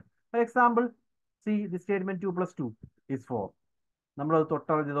ഭാഗമാണ്. For example, C the statement 2+2 is 4. നമ്മളത്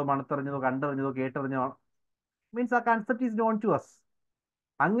തൊട്ടറിഞ്ഞതോ മണത്തറിഞ്ഞതോ കണ്ടറിഞ്ഞതോ കേട്ടറിഞ്ഞതോ മീൻസ് ആ concept is known to us.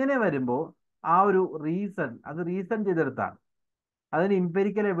 അങ്ങനെ വരുമ്പോൾ ആ ഒരു റീസൺ ചെയ്തെടുത്താണ്. അതിന്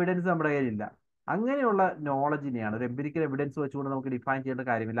ഇമ്പെരിക്കൽ എവിഡൻസ് നമ്മുടെ കയ്യിലില്ല. അങ്ങനെയുള്ള നോളജിനെയാണ്, ഒരു എംപിരിക്കൽ എവിഡൻസ് വെച്ചുകൊണ്ട് നമുക്ക് ഡിഫൈൻ ചെയ്യേണ്ട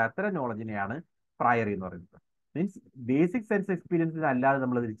കാര്യമില്ല, അത്തരം നോളജിനെയാണ് പ്രയറി എന്ന് പറയുന്നത്. മീൻസ് ബേസിക് സെൻസ് എക്സ്പീരിയൻസിന് അല്ലാതെ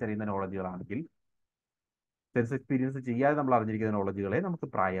നമ്മൾ തിരിച്ചറിയുന്ന നോളജുകളാണെങ്കിൽ, സെൻസ് എക്സ്പീരിയൻസ് ചെയ്യാതെ നമ്മൾ അറിഞ്ഞിരിക്കുന്ന നോളജുകളെ നമുക്ക്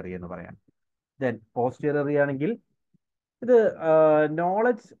പ്രയറി എന്ന് പറയാം. ദെൻ പോസ്റ്റ്യററി ആണെങ്കിൽ ഇത്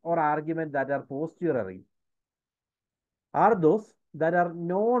knowledge or argument that are പോസ്റ്റ്യററി are those that are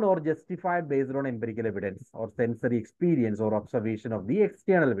known or justified based on empirical evidence or sensory experience or observation of the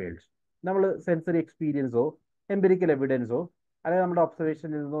external world. നമ്മൾ സെൻസറി എക്സ്പീരിയൻസോ എംപിരിക്കൽ എവിഡൻസോ അല്ലെങ്കിൽ നമ്മുടെ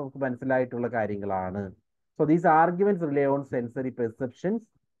ഒബ്സർവേഷനിൽ നിന്നോ നമുക്ക് മനസ്സിലായിട്ടുള്ള കാര്യങ്ങളാണ്. So these arguments relay on sensory perceptions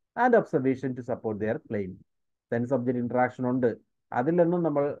and observation to support there claim. Sense object interaction ഉണ്ട്, അതിൽ നിന്നും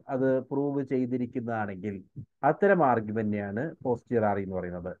നമ്മൾ അത് പ്രൂവ് ചെയ്തിരിക്കുന്നതാണെങ്കിൽ അത്തരം ആർഗ്യുമെന്റിനെയാണ് പോസ്റ്റ്യറാറി എന്ന്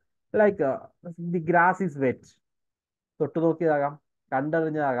പറയുന്നത്. Like the grass is wet, തൊട്ടു നോക്കിയതാകാം,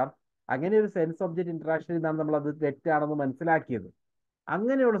 കണ്ടറിഞ്ഞതാകാം. അങ്ങനെ ഒരു സെൻസ് ഒബ്ജക്ട് ഇന്ററാക്ഷനിൽ നിന്നാണ് നമ്മൾ അത് തെറ്റാണെന്ന് മനസ്സിലാക്കിയത്.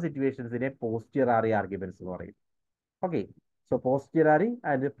 അങ്ങനെയുള്ള സിറ്റുവേഷൻസിനെ പോസ്റ്റ്യറാറി ആർഗ്യുമെന്റ്സ് എന്ന് പറയും. Okay, so പോസ്റ്റ്യറാറി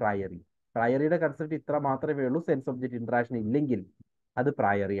and prairie. പ്രയറിയുടെ concept ഇത്ര മാത്രമേ ഉള്ളൂ. സെൻസ് ഒബ്ജക്ട് ഇന്ററാക്ഷൻ ഇല്ലെങ്കിൽ അത്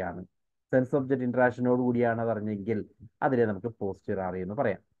പ്രയറി ആണ്. സെൻസ് ഒബ്ജക്ട് ഇന്ററാക്ഷനോട് കൂടിയാണ് അത് അറിഞ്ഞെങ്കിൽ അതിനെ നമുക്ക് പോസ്റ്റ്യറാറി എന്ന്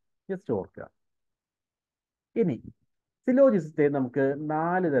പറയാം. ജസ്റ്റ് ഓർക്കുക. ഇനി സിലോജിസത്തെ നമുക്ക്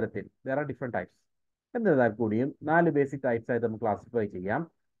 4 തരത്തിൽ, വേർ ആർ ഡിഫറെന്റ് ടൈപ്സ്, എന്നിരുന്നാൽ കൂടിയും 4 ബേസിക് ടൈപ്സ് ആയിട്ട് നമുക്ക് ക്ലാസിഫൈ ചെയ്യാം.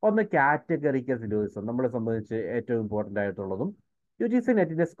 ഒന്ന് കാറ്റഗറിക്കൽ സിലോജിസം, നമ്മളെ സംബന്ധിച്ച് ഏറ്റവും ഇമ്പോർട്ടൻ്റ് ആയിട്ടുള്ളതും UGC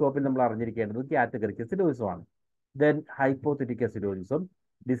നെറ്റിന്റെ സ്കോപ്പിൽ നമ്മൾ അറിഞ്ഞിരിക്കേണ്ടത് കാറ്റഗറിക്കൽ സിലോജിസം ആണ്. Then hypothetical syllogism,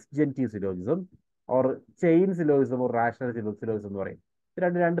 ഡിസ്ജന്റീവ് syllogism, or chain syllogism, or rational syllogism എന്ന് പറയും.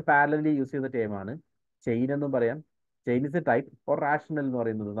 രണ്ട് പാരലലി യൂസ് ചെയ്യുന്ന ടേമാണ്. ചെയിൻ എന്നും പറയാം, chain is A type, or rational എന്ന്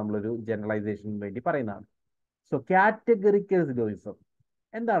പറയുന്നത് നമ്മളൊരു ജനറലൈസേഷന് വേണ്ടി പറയുന്നതാണ്. സോ കാറ്റഗറിക്കൽ സിലോജിസം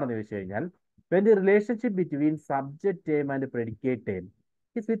എന്താണെന്ന് ചോദിച്ചു കഴിഞ്ഞാൽ, when the relationship between subject term and predicate term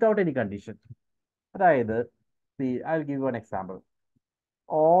is without any condition. അതായത്, see, I'll give you an example.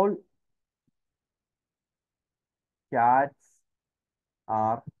 All cats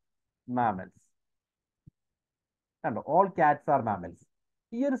are mammals. കണ്ടോ, ഓൾ കാറ്റ്സ് ആർ മാമൽസ്.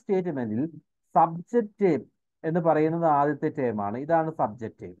 ഈ ഒരു സ്റ്റേറ്റ്മെന്റിൽ സബ്ജക്റ്റ് ടേം എന്ന് പറയുന്നത് ആദ്യത്തെ ടേമാണ്. ഇതാണ്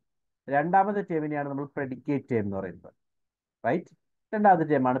സബ്ജക്റ്റ് ടേം. രണ്ടാമത്തെ ടേമിനെയാണ് നമ്മൾ പ്രെഡിക്കേറ്റ് ടേം എന്ന് പറയുന്നത്. റൈറ്റ്, രണ്ടാമത്തെ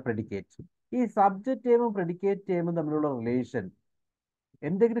ടേമാണ് പ്രെഡിക്കേറ്റ്. ഈ സബ്ജക്റ്റ് ടേമും പ്രെഡിക്കേറ്റ് ടേമും തമ്മിലുള്ള റിലേഷൻ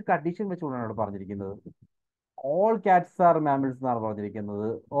എന്തെങ്കിലും കണ്ടീഷൻ വെച്ചുകൊണ്ടാണ് അവിടെ പറഞ്ഞിരിക്കുന്നത്. ഓൾ കാറ്റ്സ് ആർ മാമൽസ് എന്നാണ് പറഞ്ഞിരിക്കുന്നത്.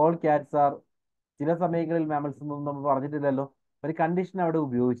 ഓൾ കാറ്റ്സ് ആർ ചില സമയങ്ങളിൽ മാമൽസ് എന്നൊന്നും നമ്മൾ പറഞ്ഞിട്ടില്ലല്ലോ. ഒരു കണ്ടീഷൻ അവിടെ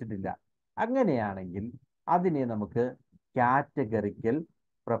ഉപയോഗിച്ചിട്ടില്ല. അങ്ങനെയാണെങ്കിൽ അതിനെ നമുക്ക് കാറ്റഗറിക്കൽ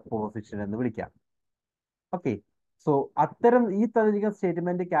പ്രപ്പോസിഷൻ എന്ന് വിളിക്കാം. ഓക്കെ, സോ അത്തരം ഈ തന്നിരിക്കുന്ന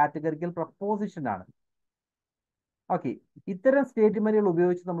സ്റ്റേറ്റ്മെന്റ് കാറ്റഗറിക്കൽ പ്രപ്പോസിഷൻ ആണ്. ഓക്കെ, ഇത്തരം സ്റ്റേറ്റ്മെന്റുകൾ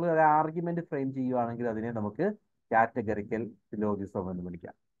ഉപയോഗിച്ച് നമ്മൾ ഒരു ആർഗ്യുമെന്റ് ഫ്രെയിം ചെയ്യുകയാണെങ്കിൽ അതിനെ നമുക്ക് കാറ്റഗറിക്കൽ സിലോജിസം എന്ന്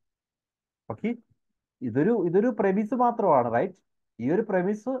വിളിക്കാം. ഓക്കെ, ഇതൊരു പ്രെമിസ് മാത്രമാണ്. റൈറ്റ്, ഈ ഒരു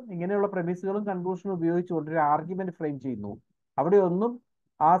പ്രെമിസ്, ഇങ്ങനെയുള്ള പ്രെമിസുകളും കൺക്ലൂഷനും ഉപയോഗിച്ചുകൊണ്ട് ഒരു ആർഗ്യുമെന്റ് ഫ്രെയിം ചെയ്യുന്നു. അവിടെ ഒന്നും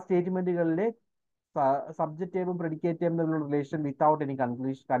ആ സ്റ്റേറ്റ്മെന്റുകളിലെ സബ്ജക്റ്റ് ടേമും പ്രെഡിക്കേറ്റ് ടേമും തമ്മിലുള്ള റിലേഷൻ വിത്തൗട്ട് എനി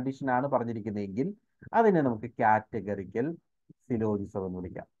കണ്ടീഷൻ ആണ് പറഞ്ഞിരിക്കുന്നതെങ്കിൽ അതിനെ നമുക്ക് കാറ്റഗറിക്കൽ സിലോജിസം എന്ന്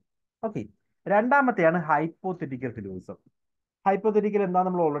വിളിക്കാം. Okay, രണ്ടാമത്തെയാണ് hypothetical syllogism. ഹൈപ്പോതെറ്റിക്കൽ എന്താ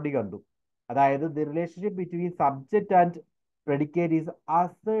നമ്മൾ ഓൾറെഡി കണ്ടു. അതായത് the relationship between subject and predicate is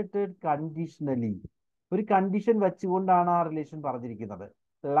asserted conditionally. ഒരു കണ്ടീഷൻ വെച്ചുകൊണ്ടാണ് ആ റിലേഷൻ പറഞ്ഞിരിക്കുന്നത്.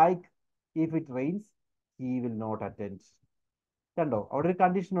 Like if it rains he will not attend. കണ്ടോ, അവിടെ ഒരു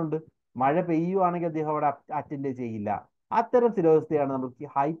കണ്ടീഷൻ ഉണ്ട്. മഴ പെയ്യുവാണെങ്കിൽ അദ്ദേഹം അവിടെ അറ്റൻഡ് ചെയ്യില്ല. അത്തരം സിലോജിസത്തെയാണ് നമുക്ക്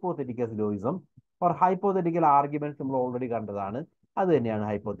hypothetical syllogism or hypothetical arguments നമ്മൾ ഓൾറെഡി കണ്ടതാണ്. അത് തന്നെയാണ്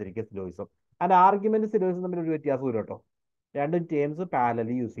hypothetical syllogism. And argument syllogism തമ്മിൽ ഒരു വ്യത്യാസം ഇല്ല കേട്ടോ. രണ്ടും ടേംസ്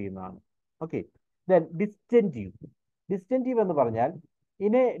പാരലലി യൂസ് ചെയ്യുന്നതാണ്. Okay, then ഡിസ്റ്റൻറ്റീവ്. ഡിസ്റ്റൻറ്റീവ് എന്ന് പറഞ്ഞാൽ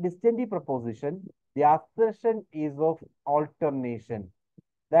in A ഡിസ്റ്റൻറ്റീവ് preposition the assertion is of alternation.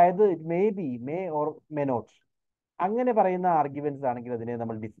 അതായത് it may be, may or may not, അങ്ങനെ പറയുന്ന ആർഗ്യുമെന്റ്സ് ആണെങ്കിൽ അതിനെ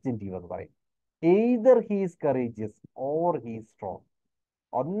നമ്മൾ ഡിസ്റ്റൻറ്റീവ് എന്ന് പറയും. Either he's courageous or he's strong.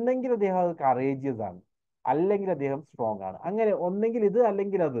 ഒന്നെങ്കിൽ അദ്ദേഹം കറേജിയസ് ആണ്, അല്ലെങ്കിൽ അദ്ദേഹം സ്ട്രോങ് ആണ്. അങ്ങനെ ഒന്നെങ്കിൽ ഇത്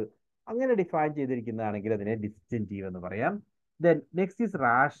അല്ലെങ്കിൽ അത്, അങ്ങനെ ഡിഫൈൻ ചെയ്തിരിക്കുന്നതാണെങ്കിൽ അതിനെ ഡിസ്റ്റൻറ്റീവ് എന്ന് പറയാം. Then next is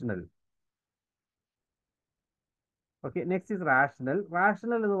rational. Okay, next is rational.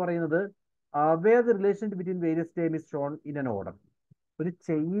 Rational എന്ന് പറയുന്നത് where the relation between various term is shown in an order. ഒരു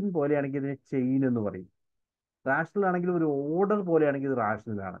ചെയിൻ പോലെയാണെങ്കിൽ ഇതിനെ ചെയിൻ എന്ന് പറയും. റാഷണൽ ആണെങ്കിൽ ഒരു ഓർഡർ പോലെയാണെങ്കിൽ ഇത്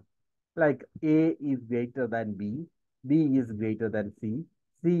റാഷണൽ ആണ്. Like A is greater than B, B is greater than C,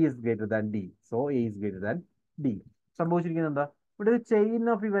 C is greater than D, so A is greater than D. സംഭവിച്ചിരിക്കുന്നത് എന്താ, ഇവിടെ ഒരു ചെയിൻ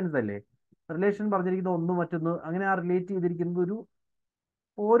ഓഫ് ഇവന്റ്സ് അല്ലേ. റിലേഷൻ പറഞ്ഞിരിക്കുന്ന ഒന്ന് മറ്റൊന്ന്, അങ്ങനെ ആ റിലേറ്റ് ചെയ്തിരിക്കുന്നത് ഒരു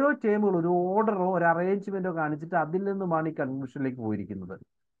ഓരോ ടേമുകൾ ഒരു ഓർഡറോ ഒരു അറേഞ്ച്മെന്റോ കാണിച്ചിട്ട് അതിൽ നിന്നുമാണ് ഈ കൺക്ലൂഷനിലേക്ക് പോയിരിക്കുന്നത്.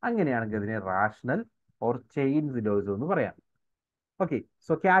 അങ്ങനെയാണെങ്കിൽ അതിനെ റാഷണൽ ഓർ ചെയിൻ സിലോജിസം എന്ന് പറയാം. ഓക്കെ,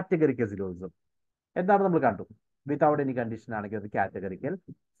 സോ കാറ്റഗറിക്കൽ സിലോജിസം എന്താണ് നമ്മൾ കണ്ടു. വിത്തൗട്ട് എനി കണ്ടീഷൻ ആണെങ്കിൽ അത് കാറ്റഗറിക്കൽ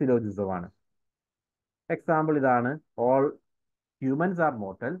സിലോജിസം ആണ്. എക്സാമ്പിൾ ഇതാണ്, ഓൾ ഹ്യൂമൻസ് ആർ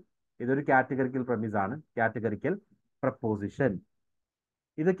മോർട്ടൽ. ഇതൊരു കാറ്റഗറിക്കൽ പ്രമിസ് ആണ്, കാറ്റഗറിക്കൽ പ്രപ്പോസിഷൻ.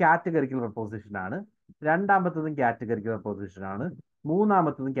 ഇത് കാറ്റഗറിക്കൽ പ്രപ്പോസിഷൻ ആണ്. രണ്ടാമത്തതും കാറ്റഗറിക്കൽ പ്രപ്പോസിഷൻ ആണ്.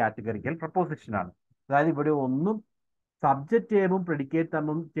 മൂന്നാമത്തതും കാറ്റഗറിക്കൽ പ്രപ്പോസിഷൻ ആണ്. അതായത് ഇവിടെ ഒന്നും സബ്ജക്റ്റ് ടേമും പ്രെഡിക്കേറ്റ്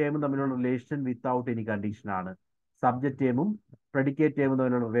ടേമും തമ്മിലുള്ള റിലേഷൻ വിത്തൗട്ട് എനി കണ്ടീഷൻ ആണ്. സബ്ജക്റ്റ് ടേമും പ്രെഡിക്കേറ്റ് ടേമും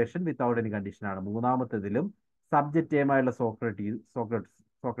തമ്മിലുള്ള റിലേഷൻ വിത്തൗട്ട് എനി കണ്ടീഷൻ ആണ്. മൂന്നാമത്തേതിലും സബ്ജക്റ്റ് ടേമായുള്ള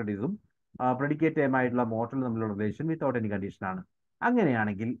സോക്രട്ടീസും പ്രെഡിക്കേറ്റ് ടേമായിട്ടുള്ള മോർട്ടലും തമ്മിലുള്ള റിലേഷൻ വിത്തൗട്ട് എനി കണ്ടീഷൻ ആണ്.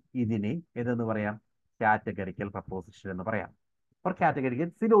 അങ്ങനെയാണെങ്കിൽ ഇതിനെ ഏതെന്ന് പറയാം, കാറ്റഗറിക്കൽ പ്രപ്പോസിഷൻ എന്ന് പറയാം. ഫോർ കാറ്റഗറിക്കൽ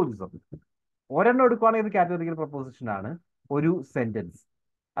സിലോജിസം ഒരെണ്ണം എടുക്കുകയാണെങ്കിൽ ഇത് കാറ്റഗറിക്കൽ പ്രപ്പോസിഷൻ ആണ്. ഒരു സെന്റൻസ്,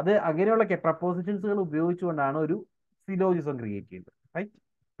 അത് അങ്ങനെയുള്ള പ്രപ്പോസിഷൻസുകൾ ഉപയോഗിച്ചുകൊണ്ടാണ് ഒരു സിലോജിസം ക്രിയേറ്റ് ചെയ്തത്. റൈറ്റ്,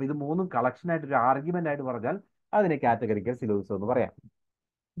 അപ്പൊ ഇത് മൂന്നും കളക്ഷൻ ആയിട്ട് ഒരു ആർഗ്യുമെന്റ് ആയിട്ട് പറഞ്ഞാൽ അതിനെ കാറ്റഗറിക്കൽ സിലോജിസം എന്ന് പറയാം.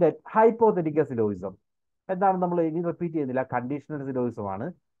 ദെൻ ഹൈപ്പോതെറ്റിക്കൽ സിലോജിസം എന്താണ്, നമ്മൾ ഇനി റിപ്പീറ്റ് ചെയ്യുന്നില്ല, കണ്ടീഷണൽ സിലോജിസം ആണ്.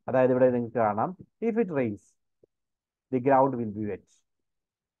 അതായത് ഇവിടെ നിങ്ങൾക്ക് കാണാം, if it rains the ground will be wet.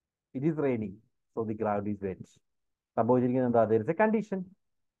 It is raining so the ground is wet. സംഭവിച്ചിരിക്കുന്നത് എന്താ, ദർ ഇസ് എ കണ്ടീഷൻ.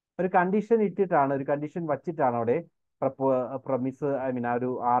 ഒരു കണ്ടീഷൻ ഇട്ടിട്ടാണ്, ഒരു കണ്ടീഷൻ വച്ചിട്ടാണ് അവിടെ പ്രമിസ്, ആ ഒരു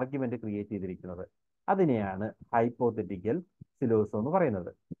ആർഗ്യുമെന്റ് ക്രിയേറ്റ് ചെയ്തിരിക്കുന്നത്. അതിനെയാണ് ഹൈപ്പോതെറ്റിക്കൽ സിലോജിസം എന്ന്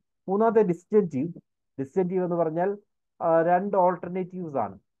പറയുന്നത്. മൂന്നാമത്തെ ഡിസ്റ്റൻറ്റീവ്. ഡിസ്റ്റൻറ്റീവ് എന്ന് പറഞ്ഞാൽ രണ്ട് ഓൾട്ടർനേറ്റീവ്സ്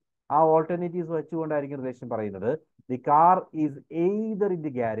ആണ്. ആ ഓൾട്ടർനേറ്റീവ്സ് വെച്ചുകൊണ്ടായിരിക്കും റിലേഷൻ പറയുന്നത്. The car is either in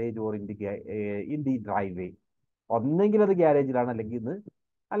the garage or in the drive വേ. ഒന്നെങ്കിൽ അത് ഗ്യാരേജിലാണ്,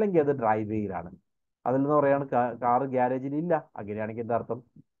 അല്ലെങ്കിൽ അത് ഡ്രൈവ് വേയിലാണ്. അതിൽ നിന്ന് പറയാണ് കാർ ഗ്യാരേജിൽ ഇല്ല. അങ്ങനെയാണെങ്കിൽ എന്താ അർത്ഥം,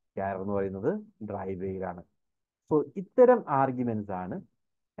 കാർ എന്ന് പറയുന്നത് ഡ്രൈവ് വേയിലാണ്. സോ ഇത്തരം ആർഗ്യുമെന്റ്സ് ആണ്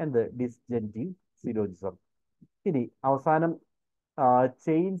എന്ത്, ഡിസ്റ്റൻറ്റീവ് സിലോജിസം. ഇനി അവസാനം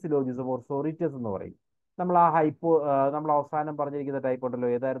ചെയിൻ സിലോജിസം ഓർ സോറിറ്റസ് എന്ന് പറയും. നമ്മൾ അവസാനം പറഞ്ഞിരിക്കുന്ന ടൈപ്പ് ഉണ്ടല്ലോ,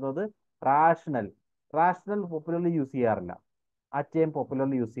 ഏതായിരുന്നു അത്, റാഷണൽ റാഷണൽ പോപ്പുലർലി യൂസ് ചെയ്യാറില്ല. അറ്റയും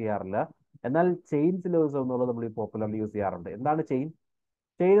പോപ്പുലർലി യൂസ് ചെയ്യാറില്ല. എന്നാൽ ചെയിൻ സിലോജിസം എന്നുള്ളത് നമ്മൾ ഈ പോപ്പുലർലി യൂസ് ചെയ്യാറുണ്ട്. എന്താണ് ചെയിൻ?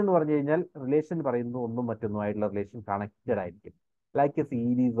 ചെയിൻ എന്ന് പറഞ്ഞു കഴിഞ്ഞാൽ റിലേഷൻ പറയുന്നു ഒന്നും മറ്റൊന്നുമായിട്ടുള്ള റിലേഷൻ കണക്റ്റഡ് ആയിരിക്കും, like A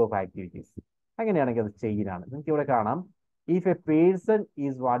series of activities. അങ്ങനെയാണെങ്കിൽ അത് ചെയിൻ ആണ്. നിങ്ങൾക്ക് ഇവിടെ കാണാം, if A person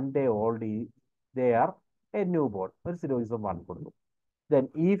is 1 day old, they are A new born. ഒരു സിലോജിസം വൺ കൊടുക്കും. Then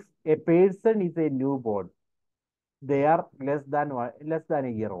if A person is A new born, they are less than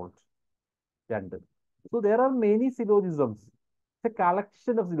A year old. രണ്ട്. So there are many സിലോജിസംസ്, A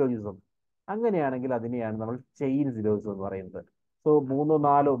collection of syllogism. അങ്ങനെയാണെങ്കിൽ അതിനെയാണ് നമ്മൾ chain syllogism എന്ന് പറയുന്നത്. So മൂന്നോ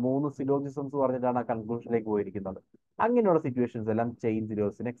നാലോ മൂന്ന് സിലോജിസംസ് പറഞ്ഞിട്ടാണ് ആ കൺക്ലൂഷനിലേക്ക് പോയിരിക്കുന്നത്. അങ്ങനെയുള്ള സിറ്റുവേഷൻസ് എല്ലാം ചെയിൻ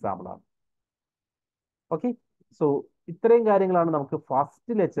സിലോജിസിന് എക്സാമ്പിൾ ആണ്. ഓക്കെ. സോ ഇത്രയും കാര്യങ്ങളാണ് നമുക്ക്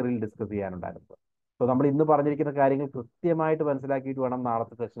ഫസ്റ്റ് ലെക്ചറിൽ ഡിസ്കസ് ചെയ്യാനുണ്ടായിരുന്നത്. സോ നമ്മൾ ഇന്ന് പറഞ്ഞിരിക്കുന്ന കാര്യങ്ങൾ കൃത്യമായിട്ട് മനസ്സിലാക്കിയിട്ട് വേണം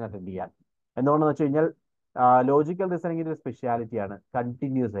നാളത്തെ സെഷൻ അറ്റൻഡ് ചെയ്യാൻ. എന്തുകൊണ്ടെന്ന് വെച്ച് കഴിഞ്ഞാൽ ലോജിക്കൽ റീസണിങ്ങിന്റെ ഒരു സ്പെഷ്യാലിറ്റിയാണ്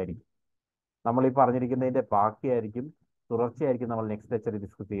കണ്ടിന്യൂസ് ആയിരിക്കും. നമ്മൾ ഈ പറഞ്ഞിരിക്കുന്നതിന്റെ ബാക്കിയായിരിക്കും, തുടർച്ചയായിരിക്കും നമ്മൾ നെക്സ്റ്റ് ലെക്ചറിൽ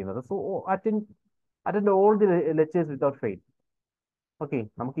ഡിസ്കസ് ചെയ്യുന്നത്. So attend all the lectures without fail. Okay.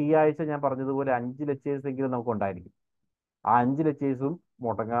 നമുക്ക് ഈ ആഴ്ച ഞാൻ പറഞ്ഞതുപോലെ 5 ലെക്ചേഴ്സ് എങ്കിലും നമുക്ക് ഉണ്ടായിരിക്കും. ആ 5 ലെക്ചേഴ്സും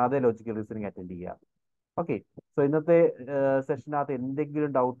മുടങ്ങാതെ ലോജിക്കൽ റീസണിങ് അറ്റൻഡ് ചെയ്യുക. ഓക്കെ. സോ ഇന്നത്തെ സെഷനകത്ത്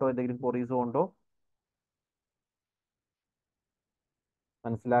എന്തെങ്കിലും ഡൗട്ടോ എന്തെങ്കിലും ക്വറീസോ ഉണ്ടോ?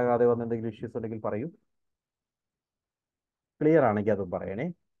 മനസ്സിലാകാതെ വന്ന എന്തെങ്കിലും ഇഷ്യൂസ് ഉണ്ടെങ്കിൽ പറയൂ. ക്ലിയർ ആണെങ്കിൽ അതും പറയണേ.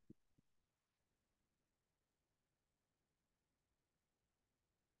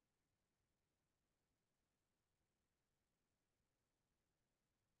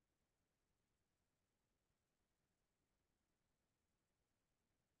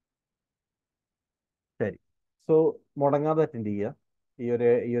 ശരി. സോ മുടങ്ങാതെ അറ്റൻഡ് ചെയ്യുക.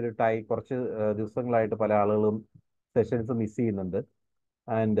 ഈ ഒരു കുറച്ച് ദിവസങ്ങളായിട്ട് പല ആളുകളും സെഷൻസ് മിസ് ചെയ്യുന്നുണ്ട്.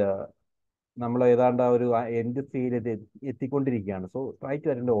 ആൻഡ് നമ്മൾ ഏതാണ്ട് ആ ഒരു എൻഡ് സ്റ്റേജിൽ എത്തിക്കൊണ്ടിരിക്കുകയാണ്. So try to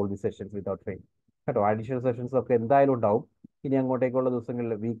attend all the sessions without fail. കേട്ടോ. അഡീഷണൽ സെഷൻസ് ഒക്കെ എന്തായാലും ഉണ്ടാവും. ഇനി അങ്ങോട്ടേക്കുള്ള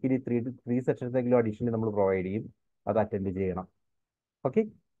ദിവസങ്ങളിൽ വീക്കിലി ത്രീ സെഷൻസ് എങ്കിലും അഡീഷണലി നമ്മൾ പ്രൊവൈഡ് ചെയ്യും. അത് അറ്റൻഡ് ചെയ്യണം. Okay.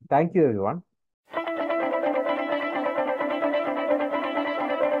 Thank you every one.